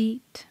the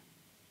feet,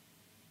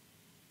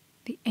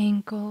 the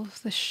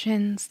ankles, the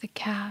shins, the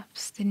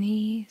calves, the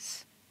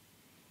knees,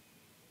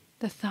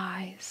 the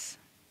thighs.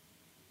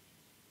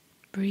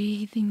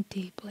 Breathing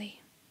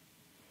deeply.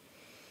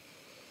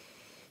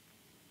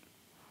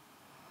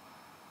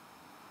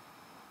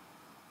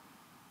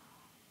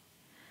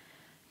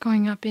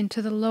 Going up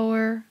into the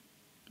lower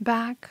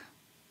back,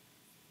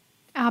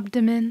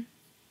 abdomen.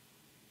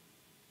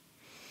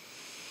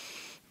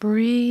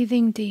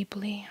 Breathing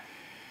deeply.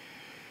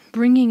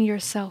 Bringing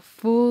yourself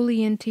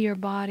fully into your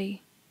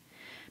body.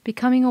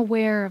 Becoming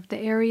aware of the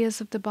areas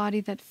of the body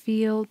that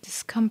feel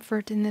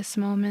discomfort in this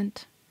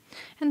moment,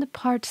 and the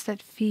parts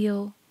that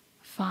feel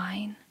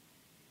fine.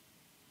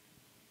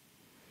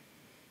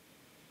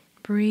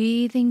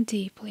 Breathing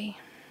deeply.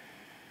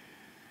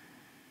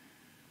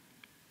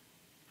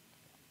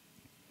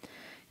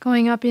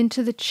 Going up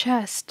into the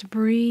chest,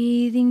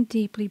 breathing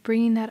deeply,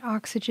 bringing that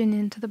oxygen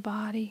into the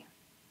body.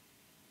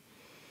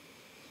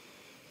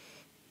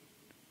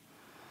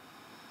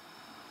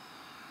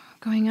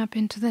 Going up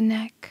into the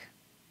neck.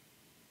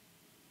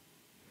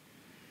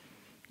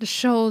 The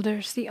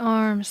shoulders, the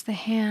arms, the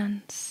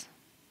hands.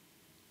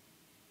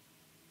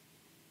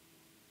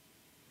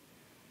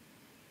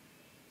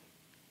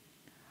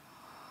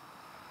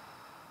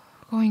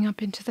 Going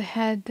up into the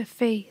head, the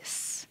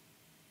face.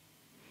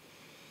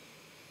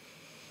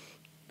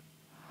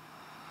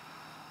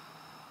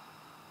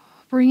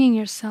 Bringing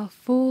yourself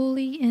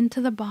fully into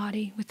the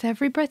body with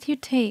every breath you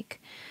take,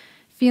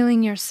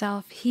 feeling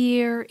yourself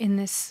here in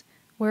this,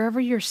 wherever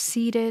you're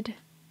seated.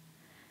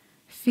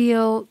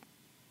 Feel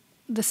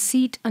the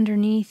seat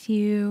underneath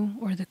you,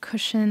 or the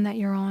cushion that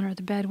you're on, or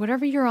the bed,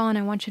 whatever you're on.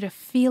 I want you to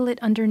feel it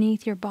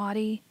underneath your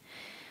body,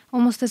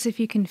 almost as if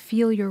you can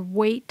feel your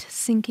weight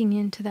sinking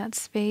into that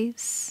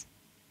space.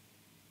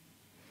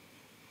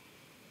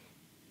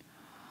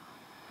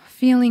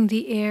 Feeling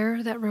the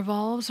air that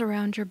revolves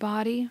around your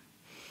body.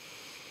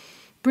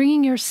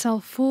 Bringing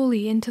yourself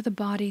fully into the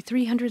body,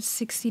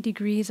 360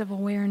 degrees of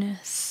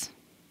awareness.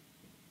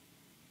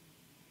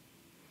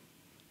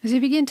 As you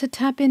begin to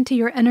tap into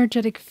your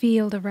energetic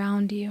field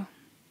around you,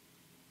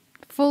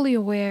 fully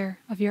aware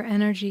of your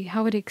energy,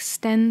 how it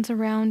extends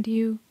around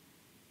you,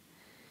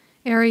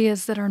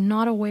 areas that are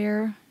not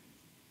aware.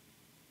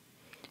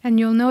 And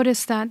you'll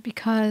notice that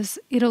because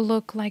it'll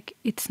look like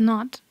it's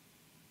not,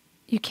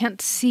 you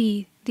can't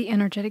see the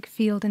energetic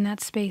field in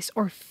that space,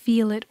 or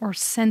feel it, or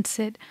sense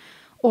it,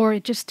 or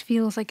it just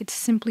feels like it's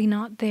simply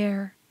not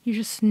there. You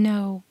just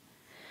know.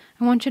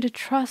 I want you to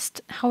trust,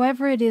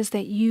 however it is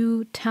that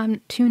you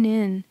tune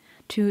in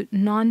to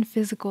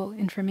non-physical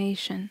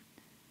information.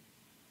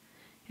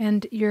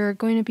 And you're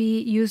going to be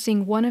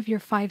using one of your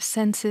 5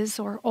 senses,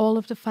 or all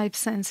of the 5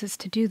 senses,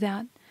 to do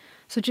that.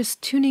 So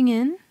just tuning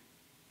in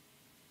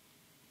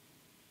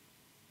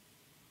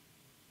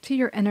to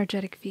your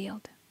energetic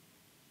field.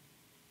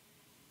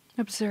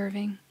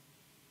 Observing.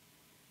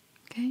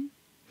 Okay?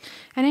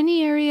 And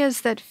any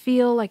areas that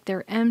feel like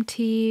they're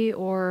empty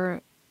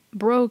or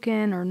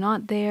broken or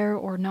not there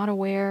or not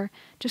aware,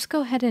 just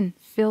go ahead and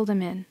fill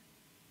them in.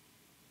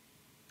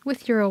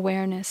 With your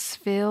awareness,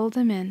 fill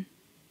them in.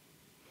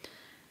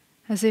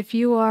 As if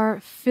you are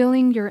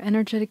filling your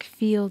energetic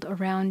field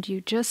around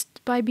you.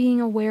 Just by being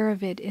aware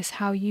of it is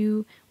how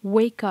you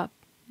wake up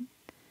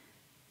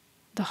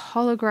the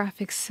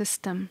holographic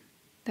system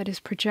that is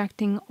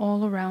projecting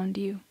all around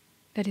you.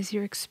 That is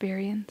your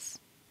experience.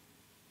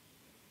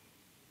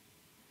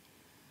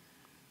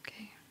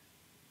 Okay.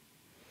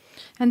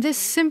 And this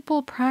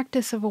simple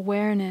practice of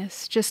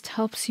awareness just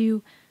helps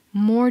you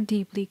more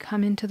deeply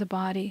come into the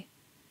body.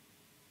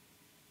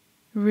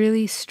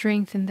 Really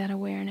strengthen that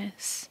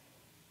awareness.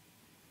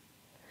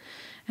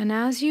 And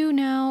as you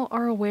now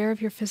are aware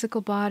of your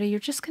physical body, you're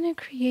just going to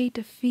create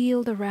a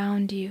field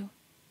around you.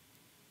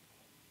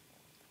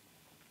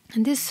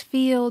 And this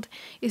field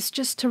is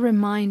just to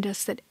remind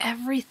us that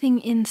everything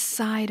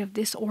inside of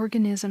this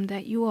organism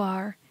that you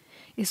are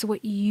is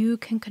what you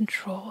can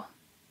control.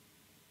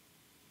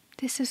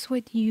 This is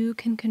what you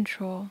can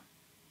control.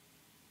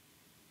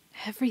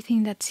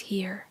 Everything that's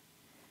here.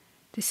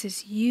 This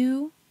is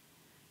you.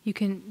 You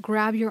can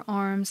grab your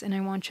arms and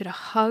I want you to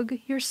hug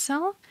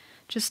yourself.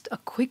 Just a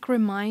quick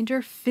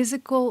reminder,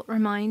 physical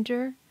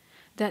reminder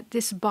that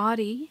this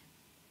body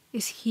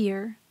is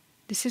here.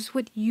 This is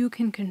what you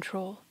can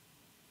control.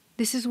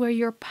 This is where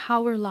your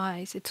power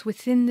lies. It's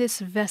within this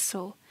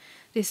vessel,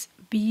 this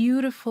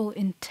beautiful,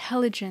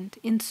 intelligent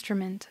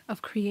instrument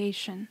of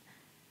creation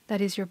that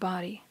is your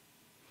body.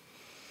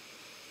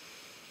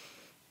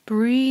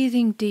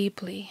 Breathing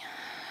deeply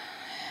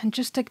and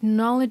just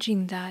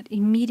acknowledging that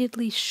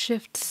immediately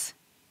shifts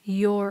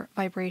your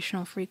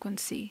vibrational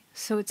frequency.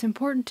 So it's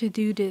important to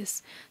do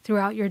this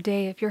throughout your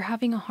day. If you're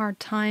having a hard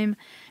time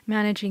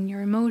managing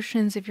your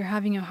emotions, if you're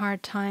having a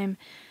hard time,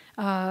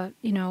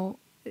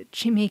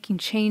 making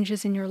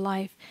changes in your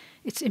life,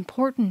 it's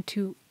important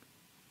to,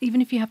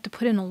 even if you have to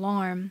put an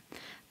alarm,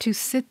 to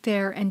sit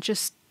there and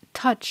just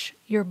touch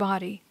your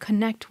body,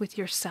 connect with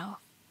yourself.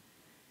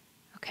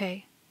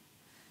 Okay?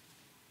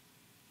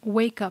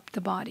 Wake up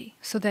the body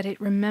so that it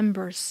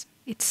remembers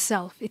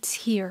itself. It's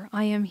here.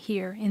 I am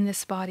here in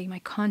this body. My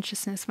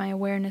consciousness, my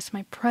awareness,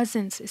 my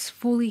presence is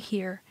fully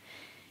here.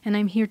 And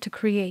I'm here to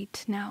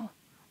create now.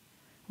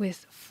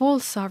 With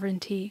full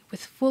sovereignty,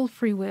 with full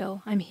free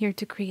will, I'm here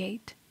to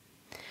create.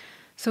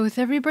 So with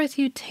every breath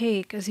you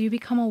take, as you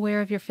become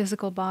aware of your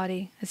physical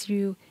body, as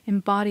you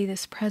embody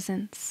this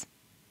presence,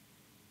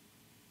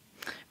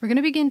 we're going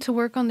to begin to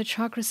work on the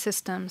chakra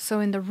system. So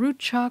in the root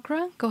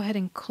chakra, go ahead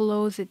and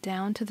close it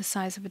down to the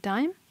size of a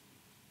dime.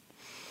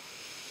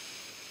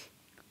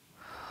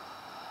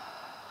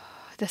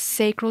 The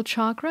sacral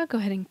chakra, go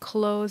ahead and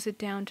close it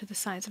down to the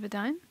size of a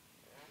dime.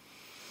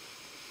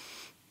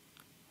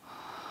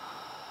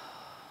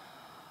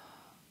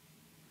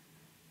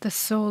 The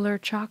solar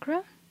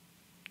chakra,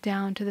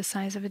 down to the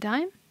size of a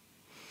dime.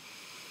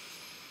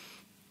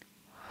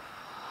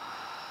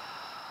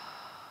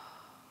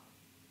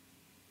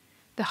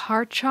 The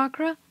heart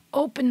chakra,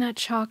 open that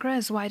chakra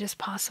as wide as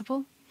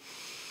possible.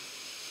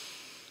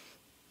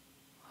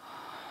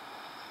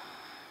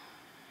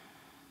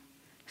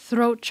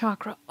 Throat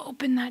chakra,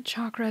 open that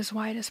chakra as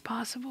wide as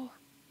possible.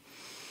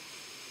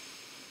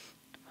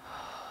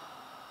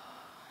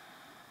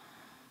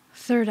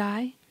 Third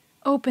eye,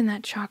 open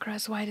that chakra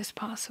as wide as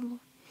possible.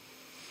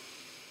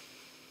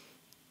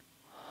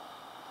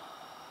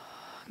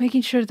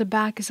 Making sure the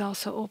back is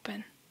also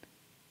open.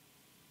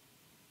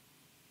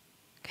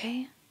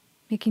 Okay?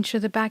 Making sure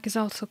the back is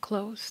also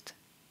closed.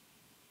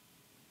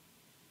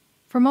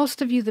 For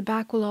most of you, the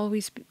back will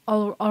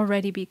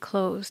already be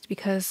closed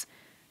because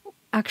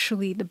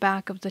actually the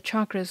back of the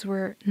chakras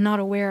we're not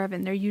aware of,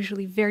 and they're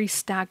usually very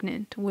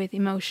stagnant with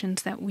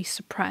emotions that we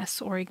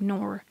suppress or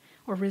ignore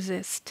or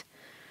resist.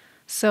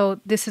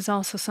 So this is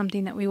also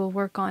something that we will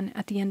work on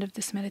at the end of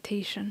this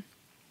meditation.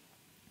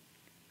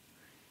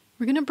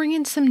 We're going to bring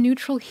in some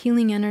neutral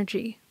healing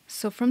energy.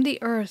 So from the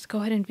earth, go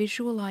ahead and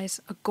visualize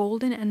a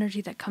golden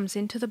energy that comes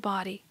into the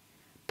body.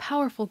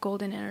 Powerful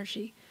golden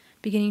energy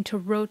beginning to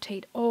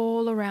rotate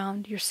all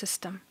around your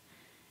system.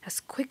 As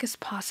quick as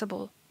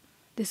possible,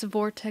 this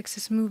vortex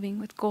is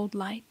moving with gold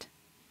light.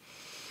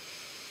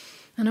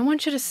 And I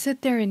want you to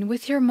sit there and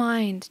with your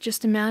mind,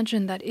 just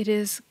imagine that it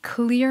is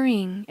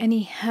clearing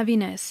any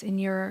heaviness in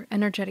your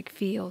energetic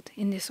field,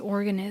 in this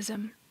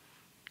organism,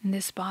 in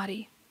this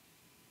body.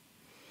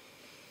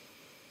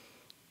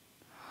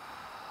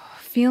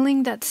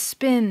 Feeling that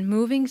spin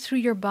moving through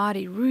your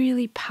body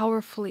really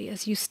powerfully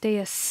as you stay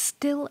as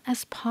still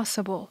as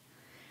possible.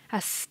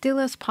 As still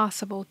as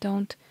possible.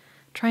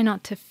 Try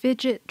not to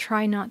fidget,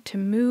 try not to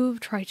move,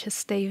 try to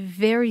stay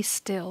very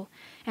still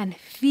and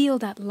feel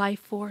that life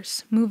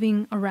force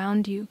moving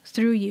around you,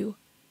 through you.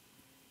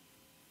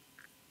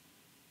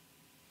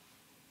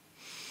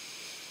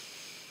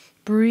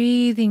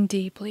 Breathing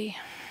deeply.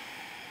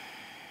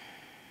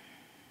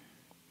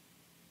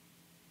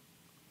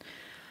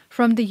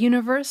 From the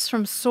universe,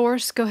 from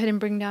source, go ahead and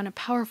bring down a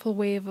powerful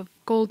wave of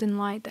golden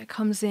light that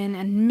comes in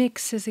and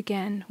mixes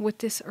again with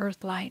this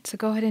earth light. So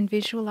go ahead and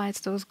visualize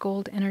those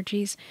gold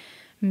energies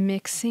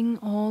mixing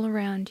all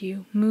around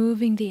you,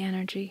 moving the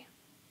energy,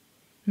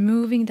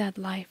 moving that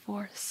life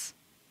force.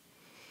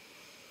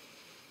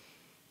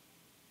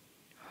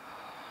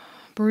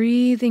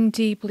 Breathing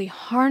deeply,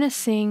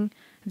 harnessing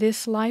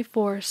this life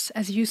force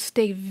as you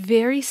stay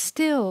very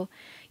still.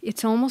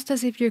 It's almost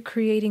as if you're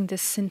creating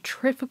this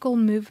centrifugal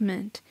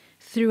movement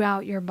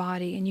throughout your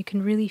body, and you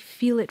can really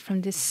feel it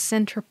from this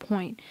center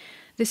point.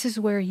 This is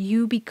where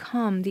you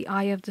become the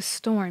eye of the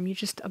storm. You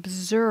just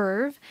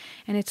observe,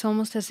 and it's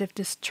almost as if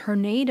this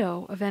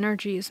tornado of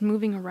energy is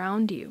moving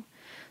around you.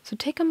 So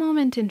take a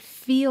moment and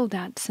feel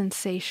that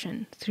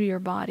sensation through your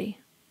body.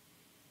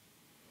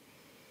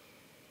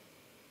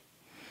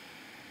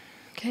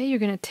 Okay, you're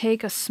going to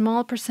take a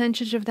small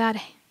percentage of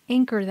that,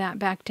 anchor that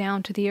back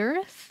down to the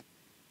earth.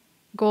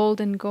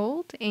 golden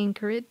gold,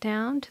 anchor it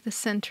down to the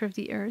center of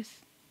the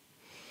earth.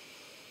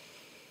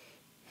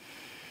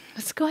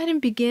 Let's go ahead and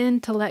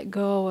begin to let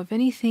go of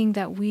anything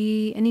that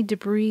any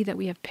debris that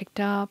we have picked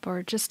up,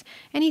 or just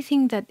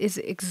anything that is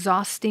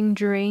exhausting,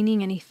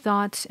 draining, any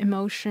thoughts,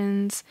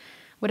 emotions,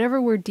 whatever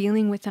we're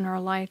dealing with in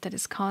our life that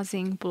is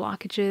causing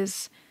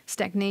blockages,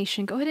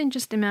 stagnation. Go ahead and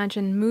just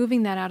imagine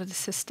moving that out of the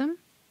system.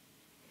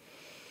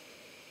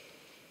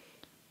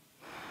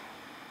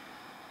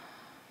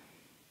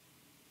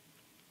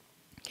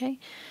 Okay,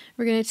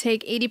 we're going to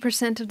take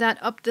 80% of that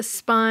up the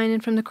spine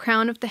and from the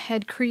crown of the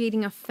head,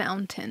 creating a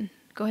fountain.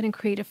 Go ahead and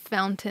create a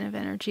fountain of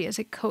energy as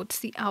it coats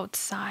the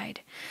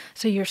outside.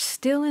 So you're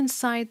still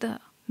inside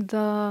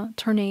the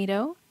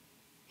tornado,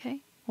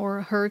 okay, or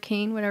a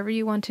hurricane, whatever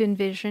you want to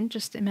envision.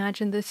 Just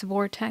imagine this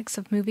vortex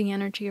of moving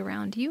energy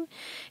around you,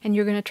 and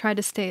you're going to try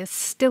to stay as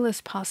still as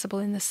possible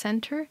in the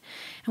center.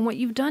 And what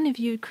you've done, if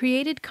you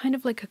created kind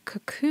of like a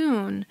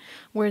cocoon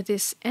where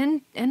this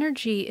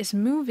energy is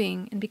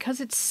moving, and because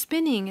it's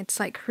spinning, it's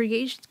like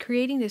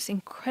creating this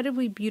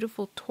incredibly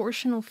beautiful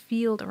torsional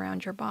field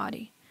around your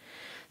body.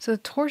 So the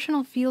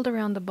torsional field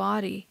around the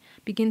body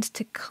begins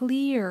to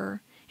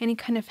clear any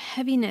kind of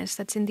heaviness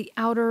that's in the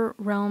outer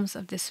realms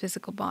of this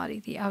physical body,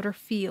 the outer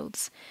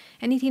fields,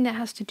 anything that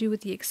has to do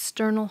with the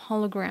external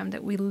hologram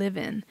that we live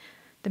in,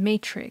 the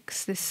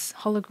matrix, this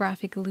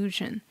holographic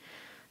illusion.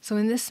 So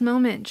in this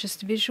moment,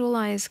 just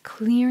visualize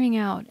clearing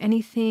out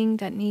anything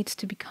that needs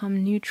to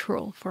become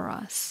neutral for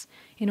us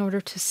in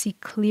order to see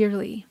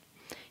clearly,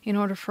 in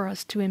order for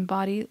us to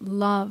embody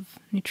love,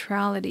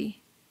 neutrality,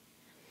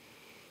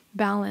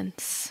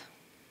 balance.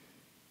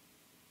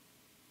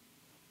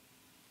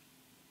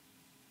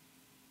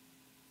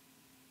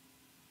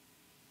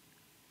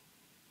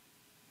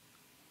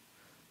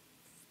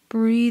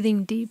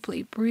 Breathing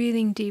deeply,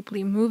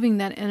 moving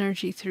that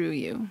energy through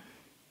you.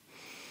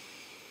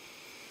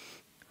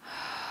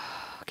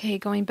 Okay,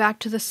 going back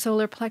to the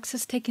solar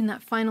plexus, taking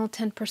that final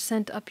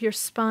 10% up your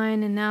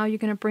spine, and now you're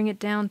going to bring it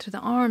down to the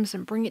arms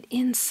and bring it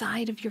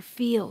inside of your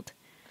field.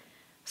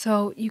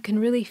 So you can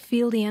really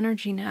feel the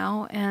energy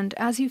now, and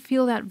as you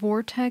feel that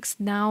vortex,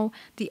 now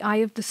the eye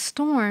of the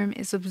storm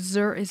is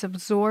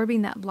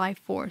absorbing that life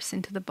force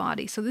into the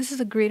body. So this is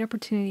a great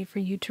opportunity for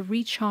you to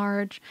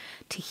recharge,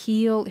 to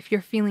heal. If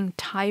you're feeling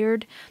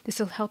tired, this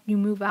will help you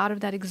move out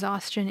of that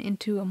exhaustion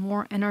into a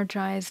more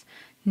energized,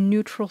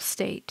 neutral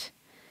state.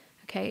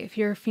 Okay, if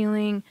you're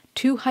feeling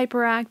too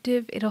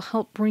hyperactive, it'll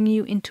help bring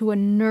you into a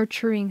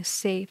nurturing,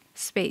 safe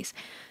space.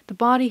 The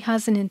body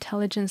has an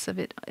intelligence of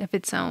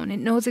its own. It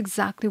knows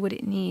exactly what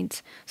it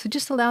needs. So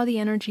just allow the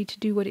energy to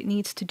do what it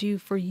needs to do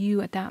for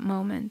you at that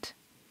moment.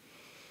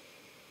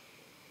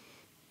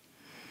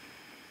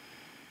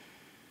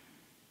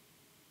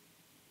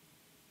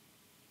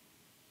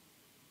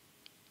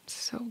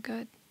 So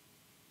good.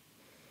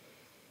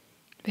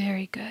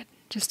 Very good.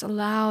 Just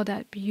allow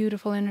that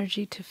beautiful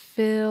energy to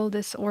fill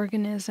this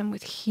organism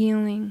with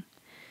healing,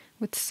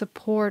 with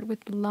support,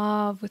 with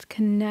love, with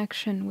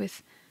connection,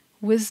 with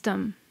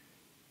wisdom,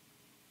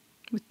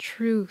 with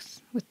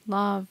truth, with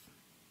love.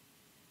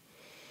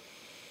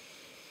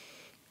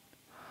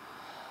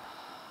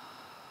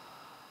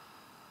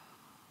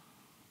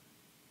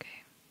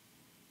 Okay.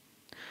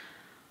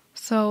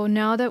 So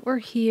now that we're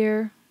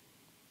here,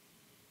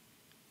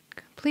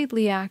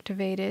 completely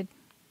activated,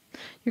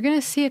 you're going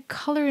to see a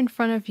color in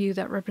front of you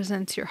that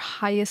represents your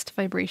highest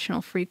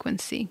vibrational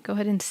frequency. Go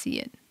ahead and see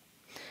it.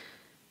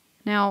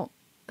 Now,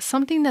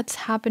 something that's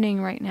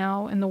happening right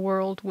now in the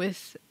world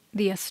with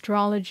the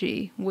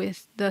astrology,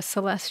 with the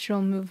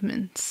celestial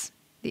movements,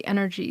 the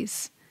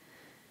energies,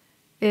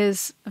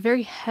 is a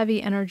very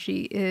heavy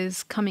energy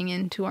is coming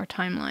into our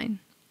timeline.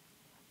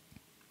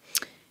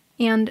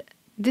 And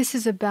this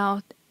is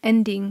about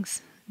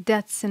endings,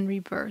 deaths, and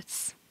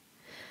rebirths.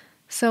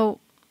 So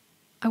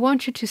I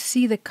want you to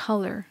see the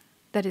color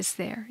that is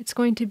there. It's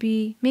going to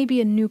be maybe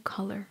a new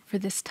color for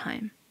this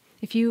time.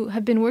 If you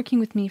have been working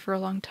with me for a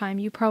long time,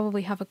 you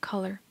probably have a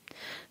color.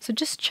 So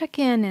just check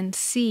in and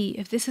see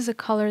if this is a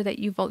color that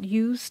you've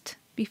used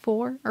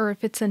before or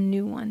if it's a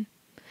new one.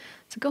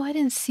 So go ahead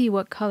and see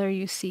what color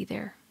you see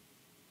there.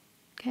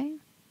 Okay?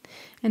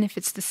 And if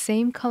it's the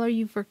same color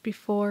you've worked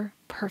before,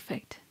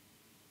 perfect.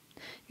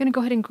 You're going to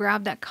go ahead and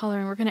grab that color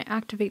and we're going to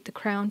activate the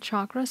crown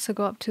chakra. So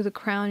go up to the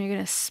crown, you're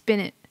going to spin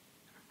it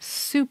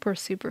super,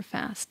 super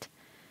fast,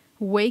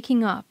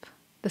 waking up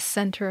the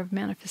center of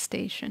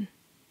manifestation.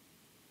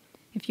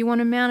 If you want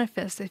to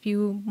manifest, if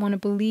you want to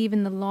believe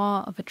in the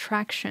law of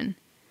attraction,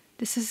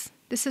 this is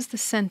the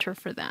center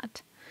for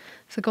that.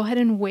 So go ahead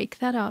and wake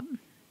that up.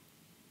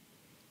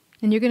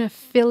 And you're going to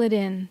fill it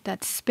in,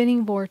 that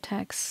spinning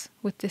vortex,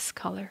 with this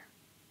color.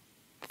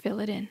 Fill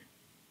it in.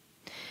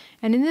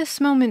 And in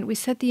this moment, we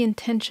set the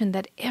intention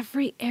that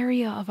every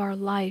area of our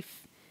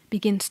life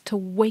begins to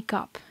wake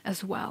up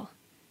as well.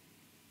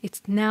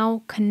 It's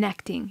now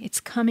connecting. It's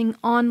coming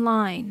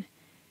online.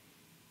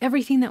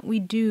 Everything that we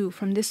do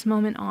from this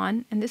moment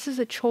on, and this is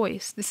a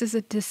choice, this is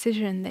a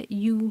decision that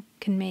you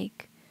can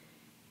make,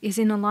 is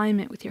in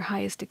alignment with your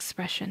highest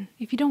expression.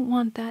 If you don't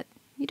want that,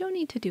 you don't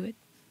need to do it.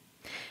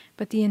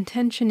 But the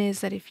intention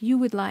is that if you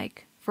would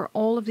like for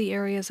all of the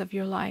areas of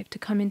your life to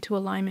come into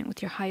alignment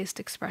with your highest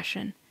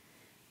expression,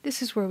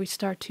 this is where we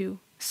start to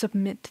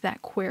submit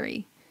that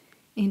query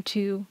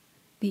into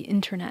the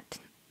internet,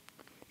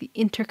 the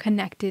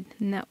interconnected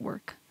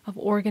network of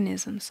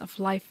organisms, of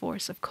life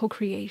force, of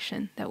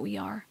co-creation that we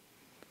are.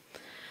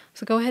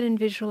 So go ahead and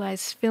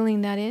visualize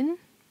filling that in.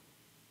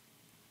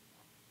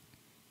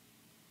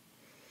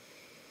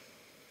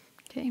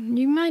 Okay,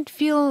 you might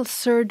feel a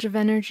surge of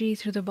energy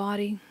through the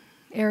body,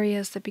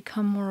 areas that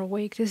become more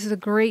awake. This is a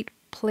great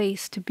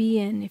place to be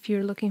in if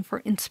you're looking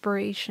for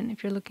inspiration,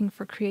 if you're looking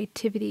for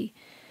creativity,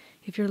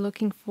 if you're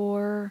looking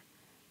for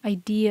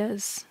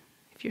ideas,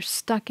 if you're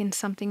stuck in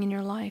something in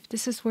your life.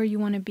 This is where you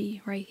want to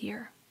be, right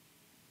here.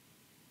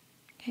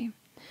 Okay,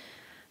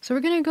 so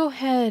we're going to go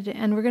ahead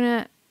and we're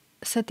going to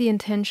set the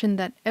intention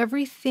that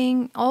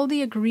everything, all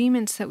the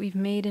agreements that we've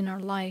made in our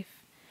life,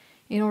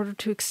 in order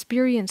to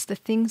experience the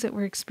things that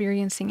we're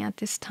experiencing at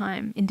this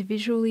time,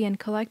 individually and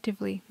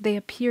collectively, they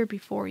appear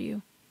before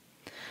you.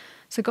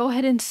 So go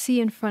ahead and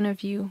see in front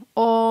of you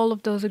all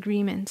of those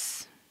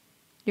agreements.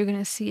 You're going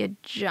to see a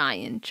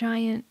giant,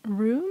 giant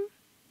room.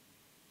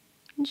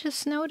 And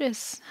just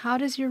notice, how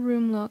does your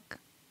room look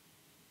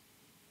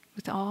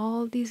with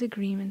all these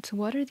agreements?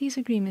 What are these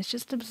agreements?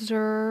 Just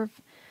observe.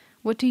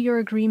 What do your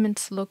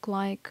agreements look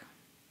like?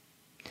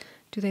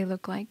 Do they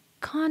look like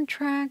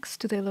contracts?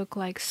 Do they look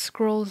like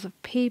scrolls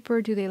of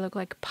paper? Do they look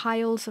like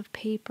piles of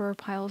paper,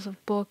 piles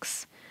of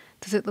books?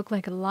 Does it look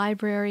like a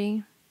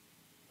library?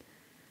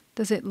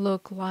 Does it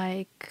look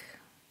like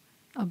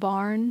a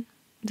barn?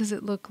 Does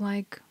it look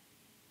like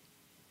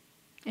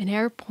an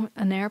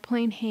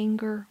airplane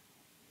hangar?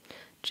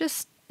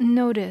 Just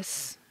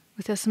notice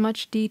with as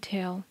much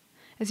detail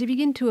as you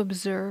begin to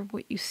observe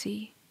what you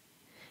see.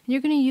 And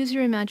you're going to use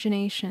your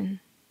imagination.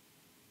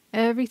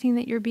 Everything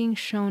that you're being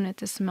shown at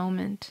this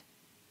moment.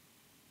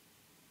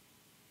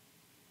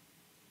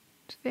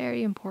 It's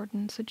very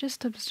important. So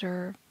just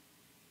observe.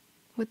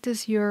 What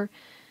does your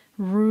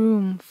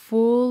room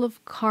full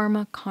of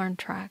karma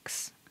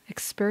contracts,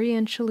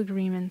 experiential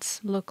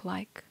agreements look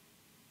like?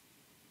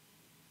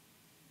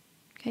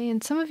 Okay,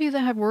 and some of you that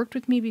have worked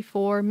with me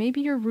before,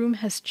 maybe your room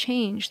has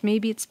changed.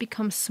 Maybe it's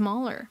become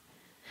smaller.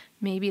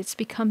 Maybe it's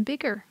become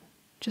bigger.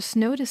 Just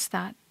notice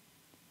that.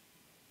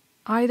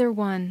 Either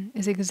one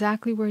is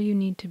exactly where you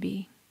need to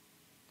be.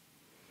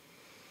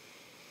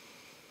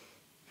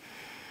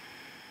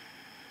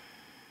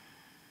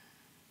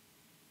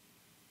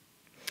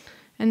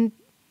 And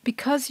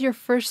because your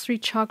first 3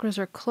 chakras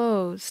are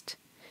closed,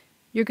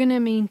 you're going to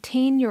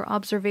maintain your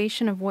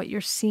observation of what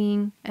you're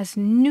seeing as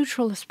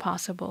neutral as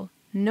possible.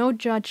 No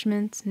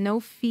judgments, no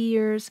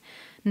fears,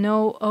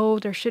 no, oh,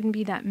 there shouldn't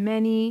be that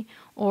many,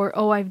 or,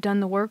 oh, I've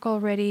done the work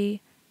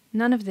already.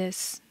 None of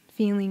this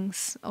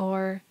feelings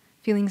or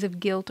feelings of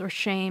guilt or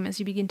shame as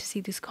you begin to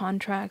see these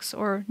contracts,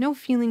 or no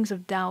feelings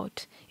of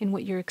doubt in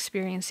what you're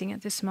experiencing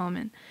at this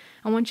moment.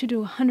 I want you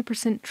to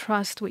 100%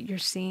 trust what you're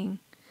seeing.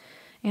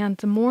 And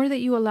the more that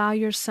you allow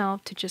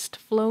yourself to just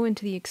flow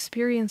into the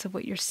experience of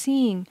what you're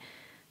seeing,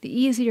 the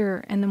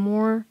easier and the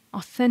more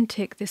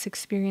authentic this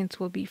experience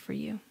will be for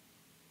you.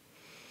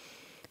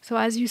 So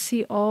as you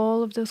see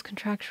all of those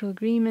contractual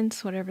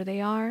agreements, whatever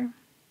they are,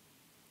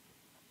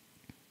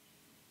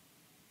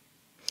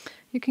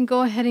 you can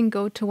go ahead and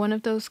go to one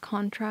of those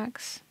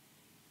contracts.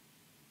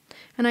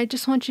 And I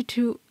just want you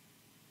to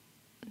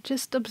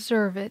just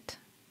observe it.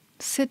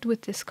 Sit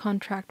with this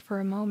contract for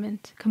a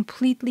moment,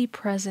 completely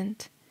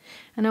present.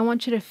 And I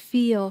want you to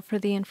feel for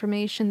the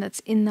information that's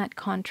in that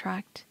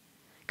contract.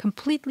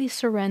 Completely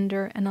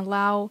surrender and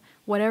allow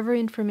whatever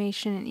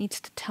information it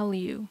needs to tell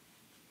you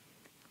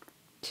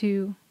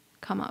to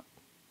come up.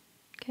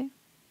 Okay?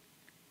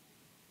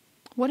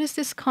 What is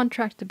this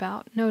contract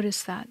about?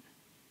 Notice that.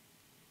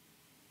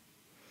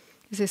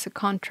 Is this a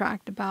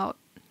contract about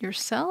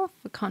yourself?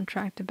 A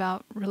contract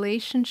about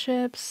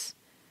relationships,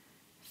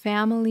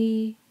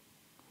 family,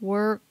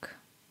 work,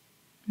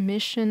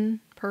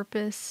 mission,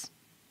 purpose?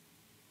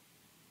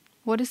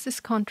 What is this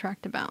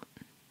contract about?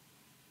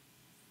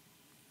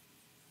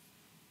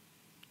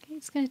 Okay,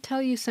 it's going to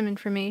tell you some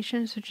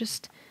information, so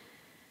just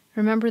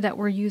remember that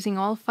we're using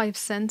all 5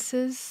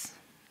 senses,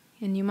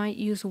 and you might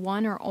use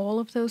one or all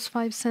of those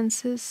 5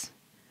 senses.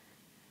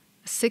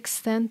 The 6th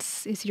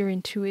sense is your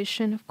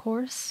intuition, of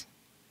course.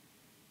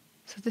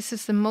 So this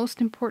is the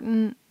most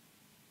important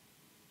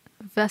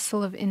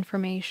vessel of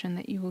information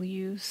that you will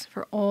use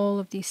for all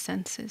of these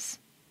senses.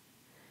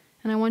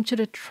 And I want you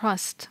to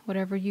trust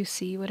whatever you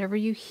see, whatever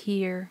you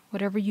hear,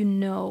 whatever you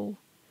know,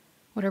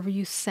 whatever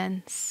you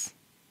sense.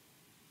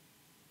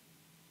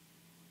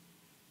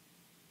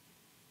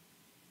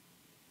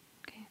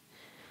 Okay.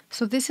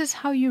 So this is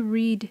how you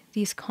read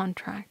these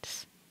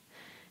contracts.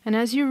 And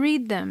as you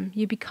read them,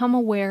 you become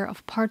aware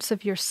of parts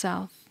of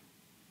yourself,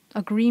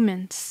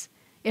 agreements,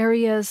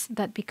 areas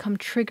that become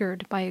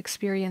triggered by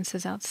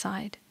experiences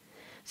outside.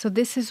 So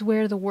this is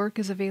where the work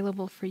is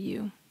available for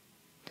you.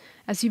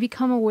 As you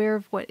become aware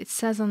of what it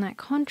says on that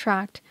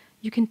contract,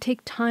 You can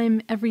take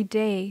time every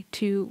day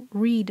to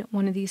read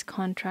one of these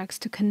contracts,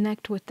 to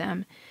connect with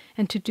them,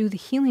 and to do the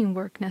healing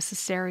work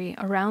necessary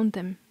around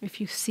them if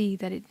you see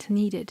that it's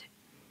needed.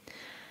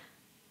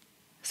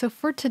 So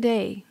for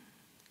today,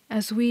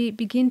 as we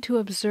begin to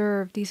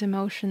observe these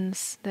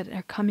emotions that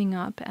are coming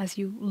up as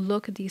you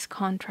look at these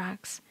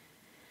contracts,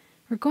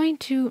 we're going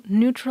to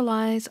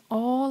neutralize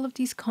all of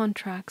these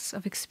contracts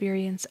of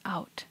experience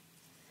out.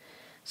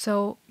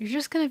 So you're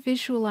just going to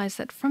visualize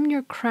that from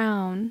your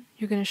crown,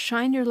 you're going to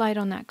shine your light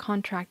on that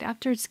contract.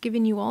 After it's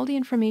given you all the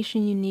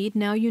information you need,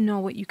 now you know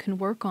what you can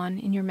work on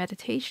in your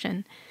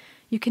meditation.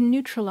 You can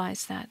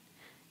neutralize that.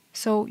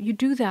 So you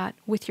do that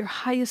with your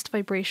highest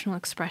vibrational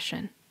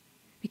expression,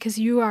 because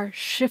you are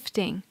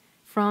shifting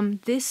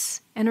from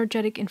this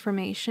energetic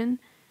information.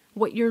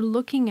 What you're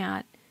looking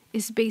at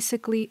is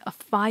basically a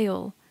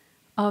file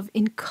of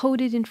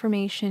encoded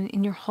information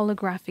in your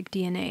holographic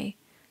DNA.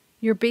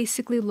 You're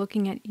basically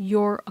looking at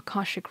your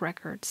Akashic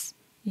records,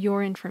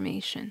 your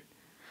information.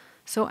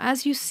 So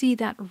as you see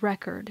that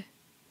record,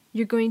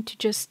 you're going to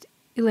just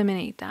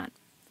eliminate that.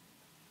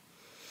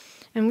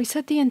 And we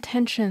set the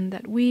intention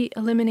that we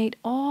eliminate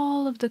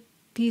all of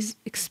these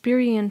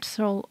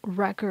experiential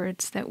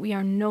records that we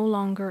are no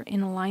longer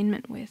in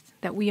alignment with,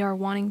 that we are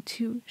wanting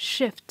to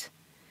shift.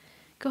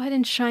 Go ahead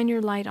and shine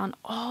your light on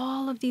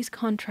all of these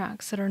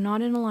contracts that are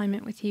not in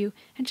alignment with you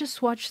and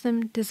just watch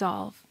them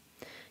dissolve.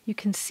 You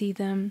can see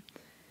them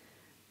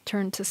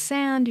turn to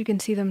sand, you can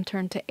see them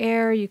turn to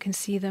air, you can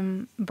see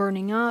them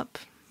burning up,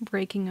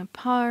 breaking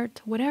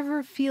apart.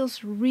 Whatever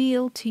feels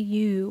real to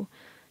you,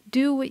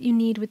 do what you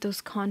need with those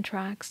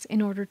contracts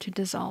in order to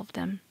dissolve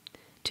them,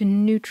 to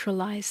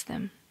neutralize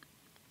them.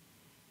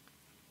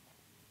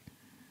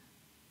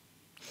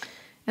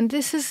 And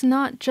this is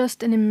not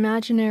just an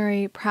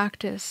imaginary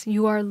practice.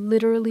 You are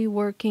literally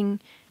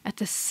working at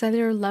the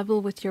cellular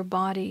level with your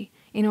body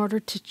in order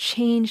to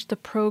change the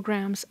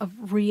programs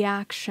of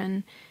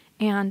reaction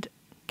and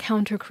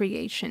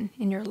counter-creation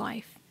in your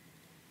life.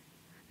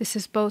 This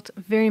is both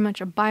very much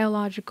a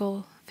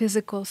biological,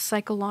 physical,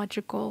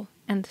 psychological,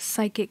 and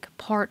psychic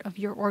part of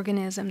your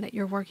organism that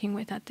you're working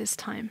with at this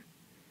time.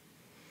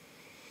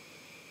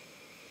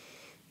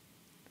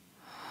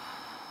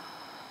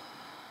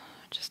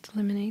 Just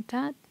eliminate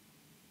that.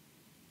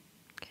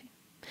 Okay.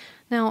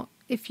 Now,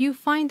 if you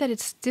find that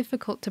it's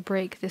difficult to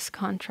break this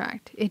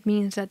contract, it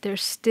means that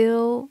there's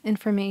still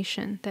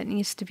information that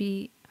needs to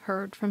be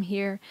heard from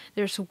here.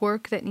 There's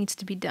work that needs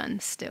to be done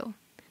still.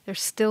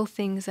 There's still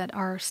things that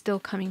are still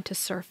coming to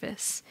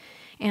surface,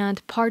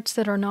 and parts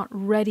that are not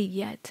ready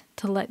yet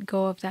to let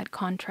go of that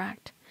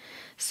contract.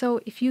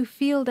 So if you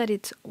feel that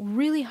it's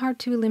really hard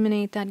to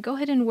eliminate that, go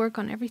ahead and work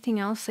on everything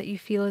else that you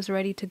feel is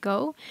ready to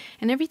go.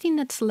 And everything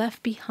that's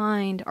left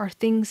behind are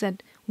things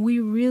that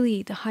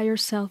the higher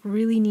self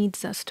really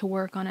needs us to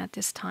work on at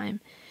this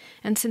time.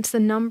 And since the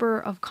number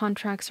of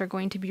contracts are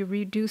going to be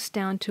reduced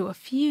down to a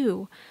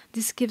few,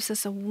 this gives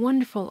us a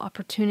wonderful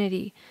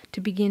opportunity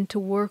to begin to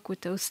work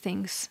with those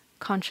things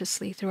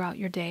consciously throughout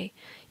your day.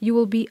 You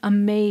will be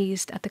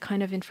amazed at the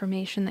kind of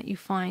information that you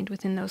find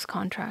within those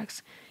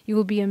contracts. You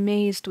will be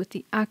amazed with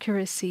the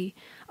accuracy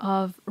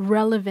of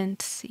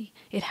relevancy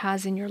it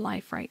has in your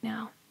life right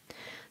now.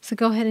 So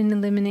go ahead and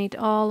eliminate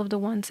all of the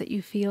ones that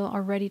you feel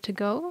are ready to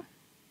go.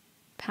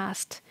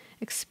 Past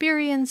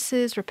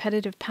experiences,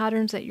 repetitive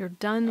patterns that you're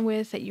done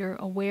with, that you're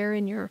aware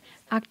and you're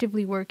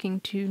actively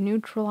working to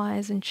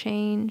neutralize and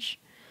change.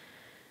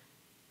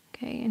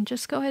 Okay, and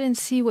just go ahead and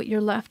see what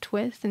you're left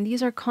with. And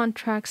these are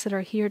contracts that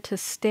are here to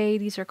stay.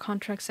 These are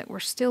contracts that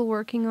we're still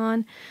working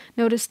on.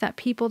 Notice that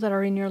people that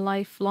are in your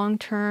life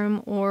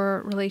long-term,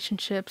 or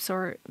relationships,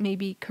 or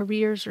maybe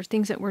careers, or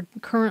things that we're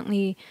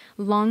currently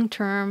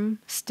long-term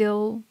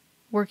still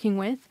working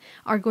with,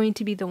 are going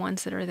to be the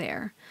ones that are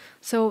there.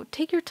 So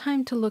take your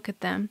time to look at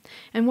them.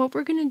 And what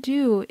we're going to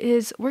do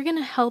is we're going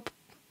to help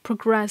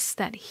progress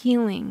that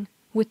healing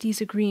with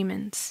these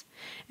agreements.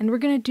 And we're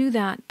going to do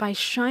that by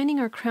shining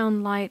our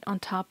crown light on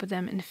top of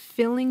them and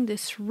filling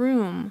this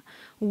room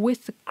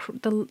with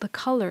the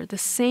color, the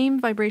same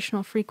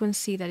vibrational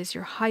frequency that is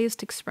your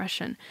highest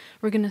expression.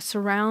 We're going to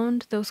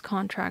surround those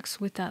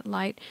contracts with that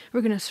light.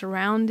 We're going to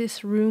surround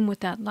this room with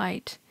that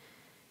light,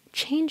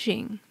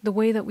 changing the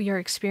way that we are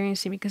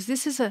experiencing, because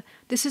this is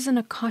an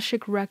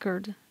Akashic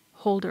record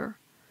holder.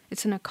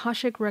 It's an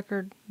Akashic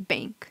record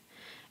bank.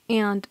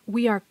 And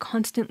we are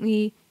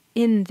constantly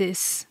in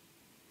this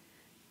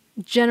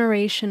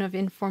generation of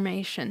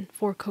information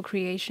for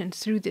co-creation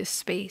through this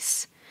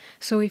space.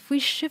 So if we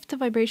shift the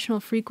vibrational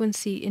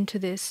frequency into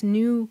this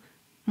new,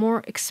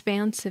 more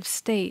expansive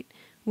state,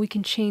 we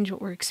can change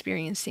what we're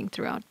experiencing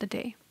throughout the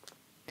day.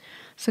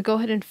 So go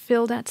ahead and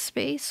fill that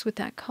space with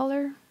that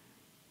color.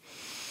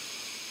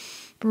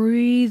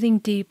 Breathing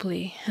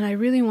deeply. And I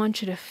really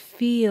want you to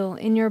feel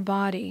in your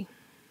body.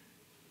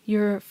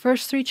 Your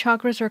first 3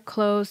 chakras are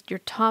closed. Your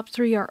top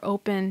 3 are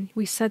open.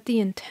 We set the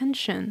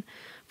intention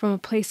from a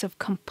place of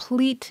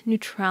complete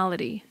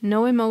neutrality.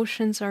 No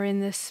emotions are in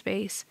this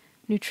space.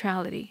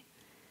 Neutrality.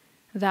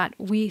 That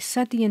we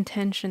set the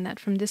intention that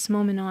from this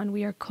moment on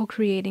we are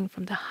co-creating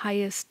from the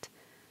highest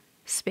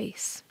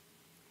space.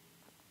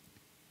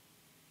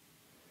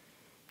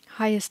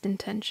 Highest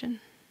intention.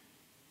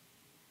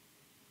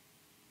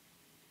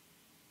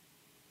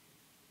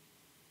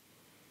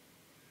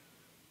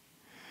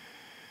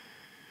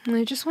 And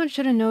I just want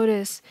you to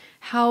notice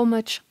how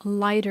much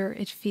lighter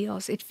it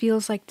feels. It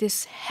feels like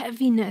this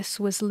heaviness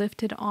was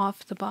lifted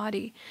off the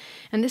body.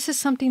 And this is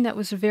something that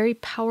was very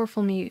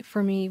powerful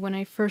for me when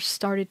I first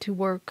started to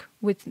work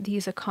with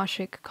these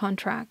Akashic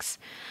contracts,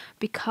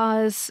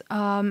 because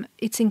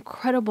it's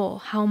incredible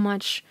how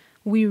much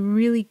we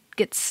really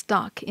get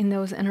stuck in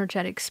those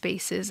energetic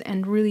spaces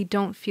and really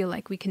don't feel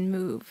like we can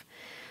move.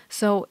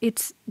 So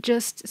it's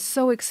just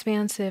so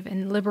expansive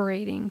and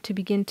liberating to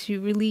begin to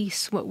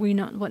release what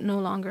no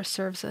longer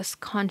serves us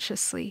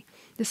consciously.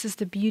 This is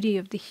the beauty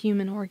of the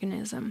human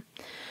organism.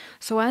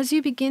 So as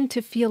you begin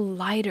to feel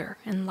lighter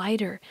and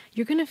lighter,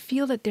 you're going to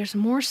feel that there's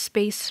more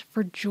space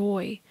for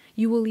joy.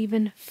 You will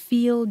even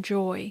feel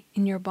joy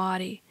in your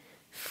body,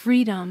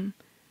 freedom,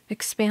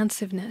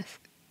 expansiveness.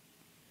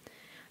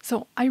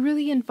 So I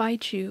really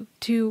invite you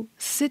to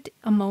sit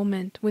a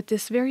moment with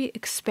this very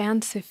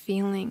expansive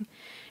feeling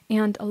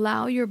and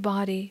allow your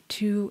body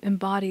to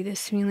embody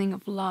this feeling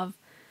of love,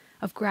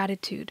 of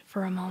gratitude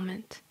for a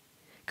moment.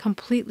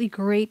 Completely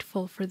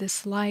grateful for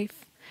this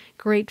life,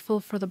 grateful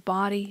for the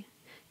body,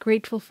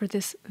 grateful for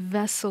this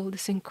vessel,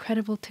 this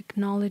incredible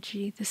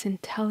technology, this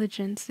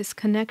intelligence, this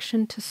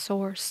connection to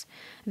source,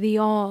 the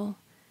all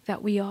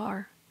that we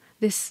are,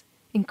 this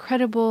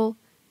incredible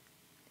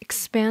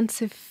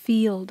expansive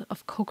field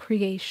of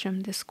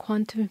co-creation, this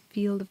quantum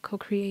field of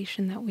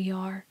co-creation that we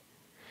are.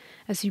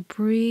 As you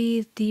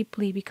breathe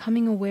deeply,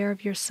 becoming aware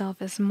of yourself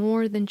as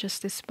more than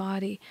just this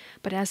body,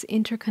 but as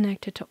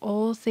interconnected to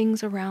all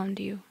things around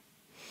you.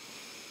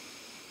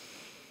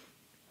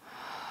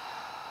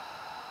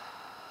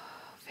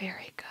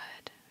 Very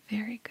good,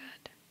 very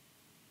good.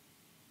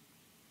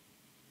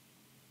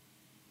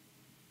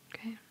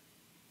 Okay.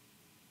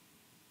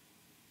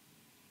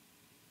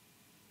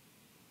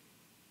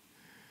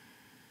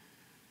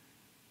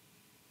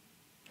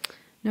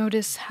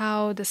 Notice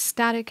how the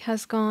static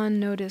has gone.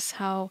 Notice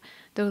how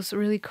those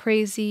really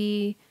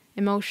crazy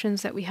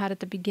emotions that we had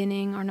at the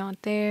beginning are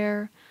not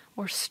there,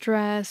 or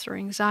stress or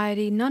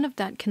anxiety. None of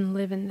that can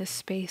live in this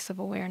space of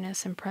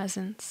awareness and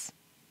presence.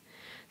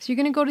 So you're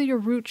going to go to your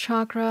root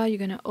chakra, you're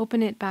going to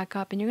open it back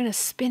up, and you're going to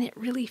spin it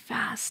really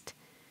fast.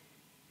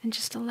 And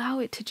just allow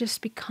it to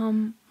just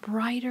become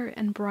brighter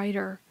and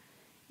brighter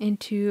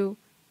into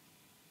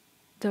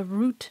the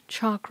root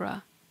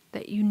chakra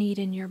that you need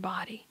in your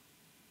body.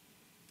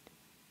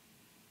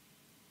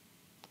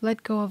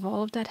 Let go of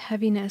all of that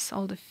heaviness,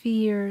 all the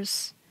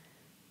fears,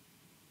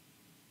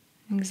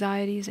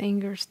 anxieties,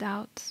 angers,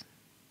 doubts,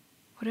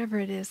 whatever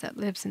it is that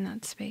lives in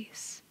that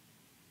space.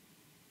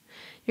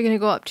 You're going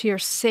to go up to your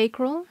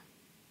sacral,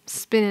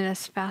 spin it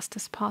as fast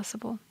as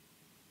possible.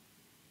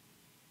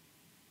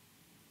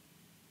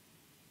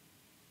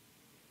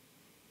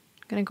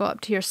 Going to go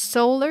up to your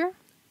solar.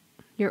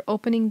 You're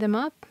opening them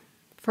up.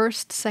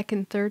 First,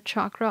 second, third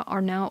chakra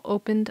are now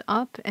opened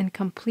up and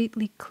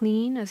completely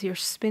clean as you're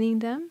spinning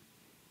them.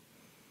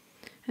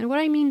 And what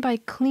I mean by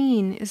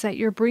clean is that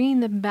you're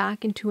bringing them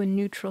back into a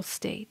neutral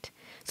state.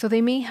 So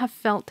they may have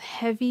felt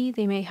heavy,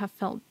 they may have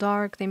felt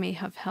dark, they may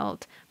have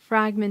felt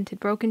fragmented,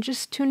 broken.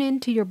 Just tune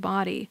into your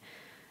body.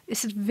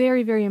 This is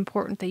very, very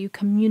important that you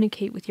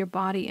communicate with your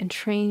body and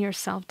train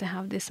yourself to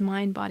have this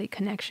mind-body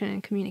connection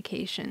and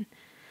communication.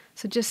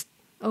 So just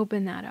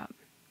open that up.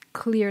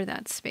 Clear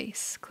that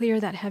space. Clear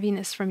that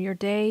heaviness from your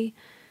day.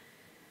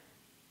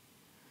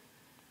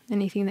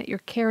 Anything that you're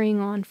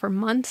carrying on for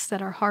months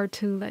that are hard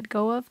to let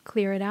go of,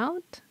 clear it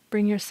out.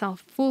 Bring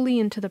yourself fully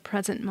into the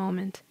present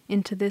moment,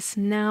 into this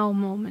now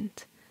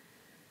moment.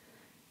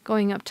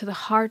 Going up to the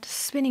heart,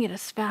 spinning it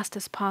as fast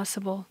as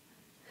possible.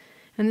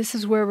 And this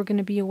is where we're going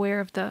to be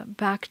aware of the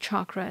back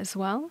chakra as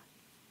well.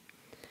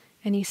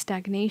 Any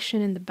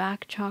stagnation in the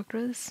back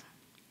chakras.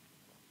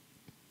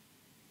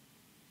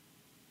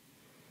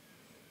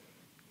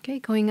 Okay,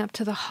 going up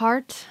to the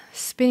heart,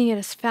 spinning it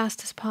as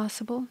fast as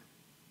possible.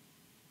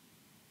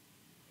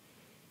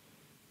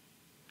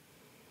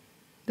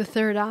 The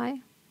third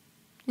eye.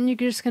 And you're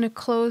just going to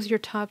close your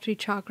top three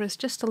chakras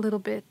just a little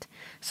bit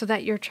so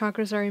that your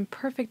chakras are in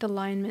perfect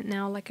alignment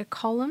now, like a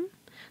column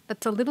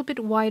that's a little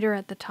bit wider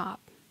at the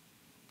top.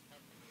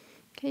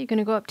 Okay, you're going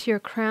to go up to your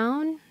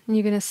crown and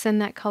you're going to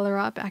send that color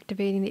up,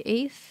 activating the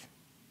 8th,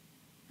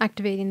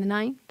 activating the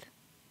 9th,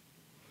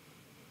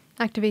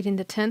 activating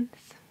the 10th,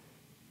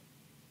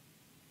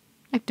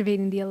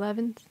 activating the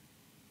 11th,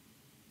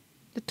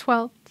 the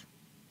 12th,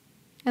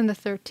 and the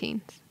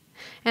 13th.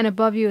 And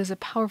above you is a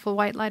powerful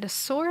white light, a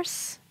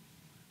source.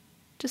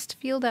 Just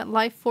feel that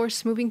life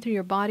force moving through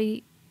your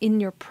body in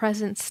your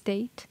present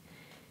state,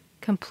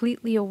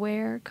 completely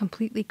aware,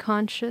 completely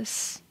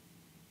conscious,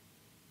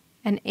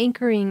 and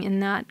anchoring in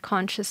that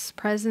conscious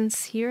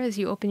presence here as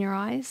you open your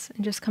eyes,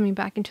 and just coming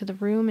back into the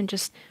room and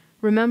just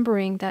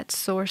remembering that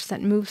source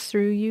that moves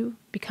through you,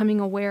 becoming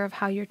aware of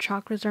how your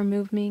chakras are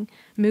moving,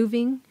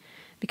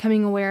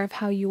 becoming aware of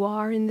how you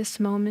are in this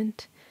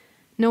moment.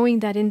 knowing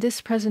that in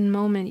this present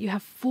moment you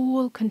have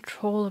full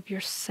control of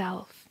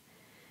yourself,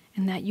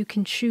 and that you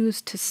can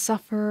choose to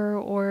suffer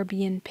or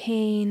be in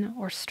pain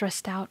or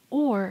stressed out,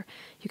 or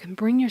you can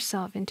bring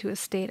yourself into a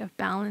state of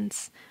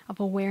balance, of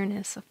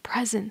awareness, of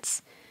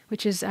presence,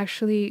 which is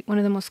actually one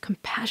of the most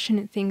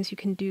compassionate things you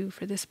can do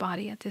for this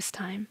body at this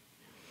time.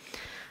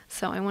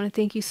 So I want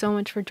to thank you so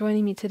much for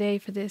joining me today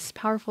for this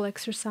powerful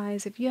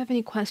exercise. If you have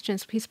any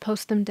questions, please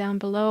post them down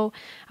below.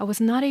 I was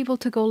not able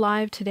to go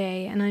live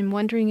today, and I'm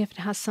wondering if it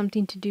has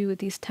something to do with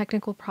these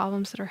technical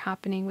problems that are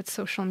happening with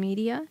social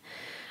media.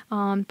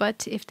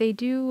 But if they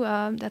do,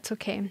 that's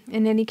okay.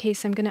 In any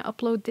case, I'm going to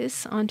upload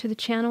this onto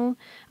the channel.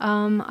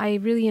 I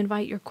really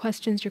invite your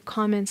questions, your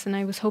comments, and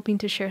I was hoping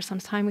to share some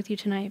time with you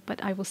tonight,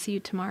 but I will see you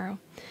tomorrow.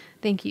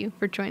 Thank you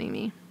for joining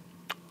me.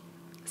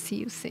 See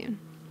you soon.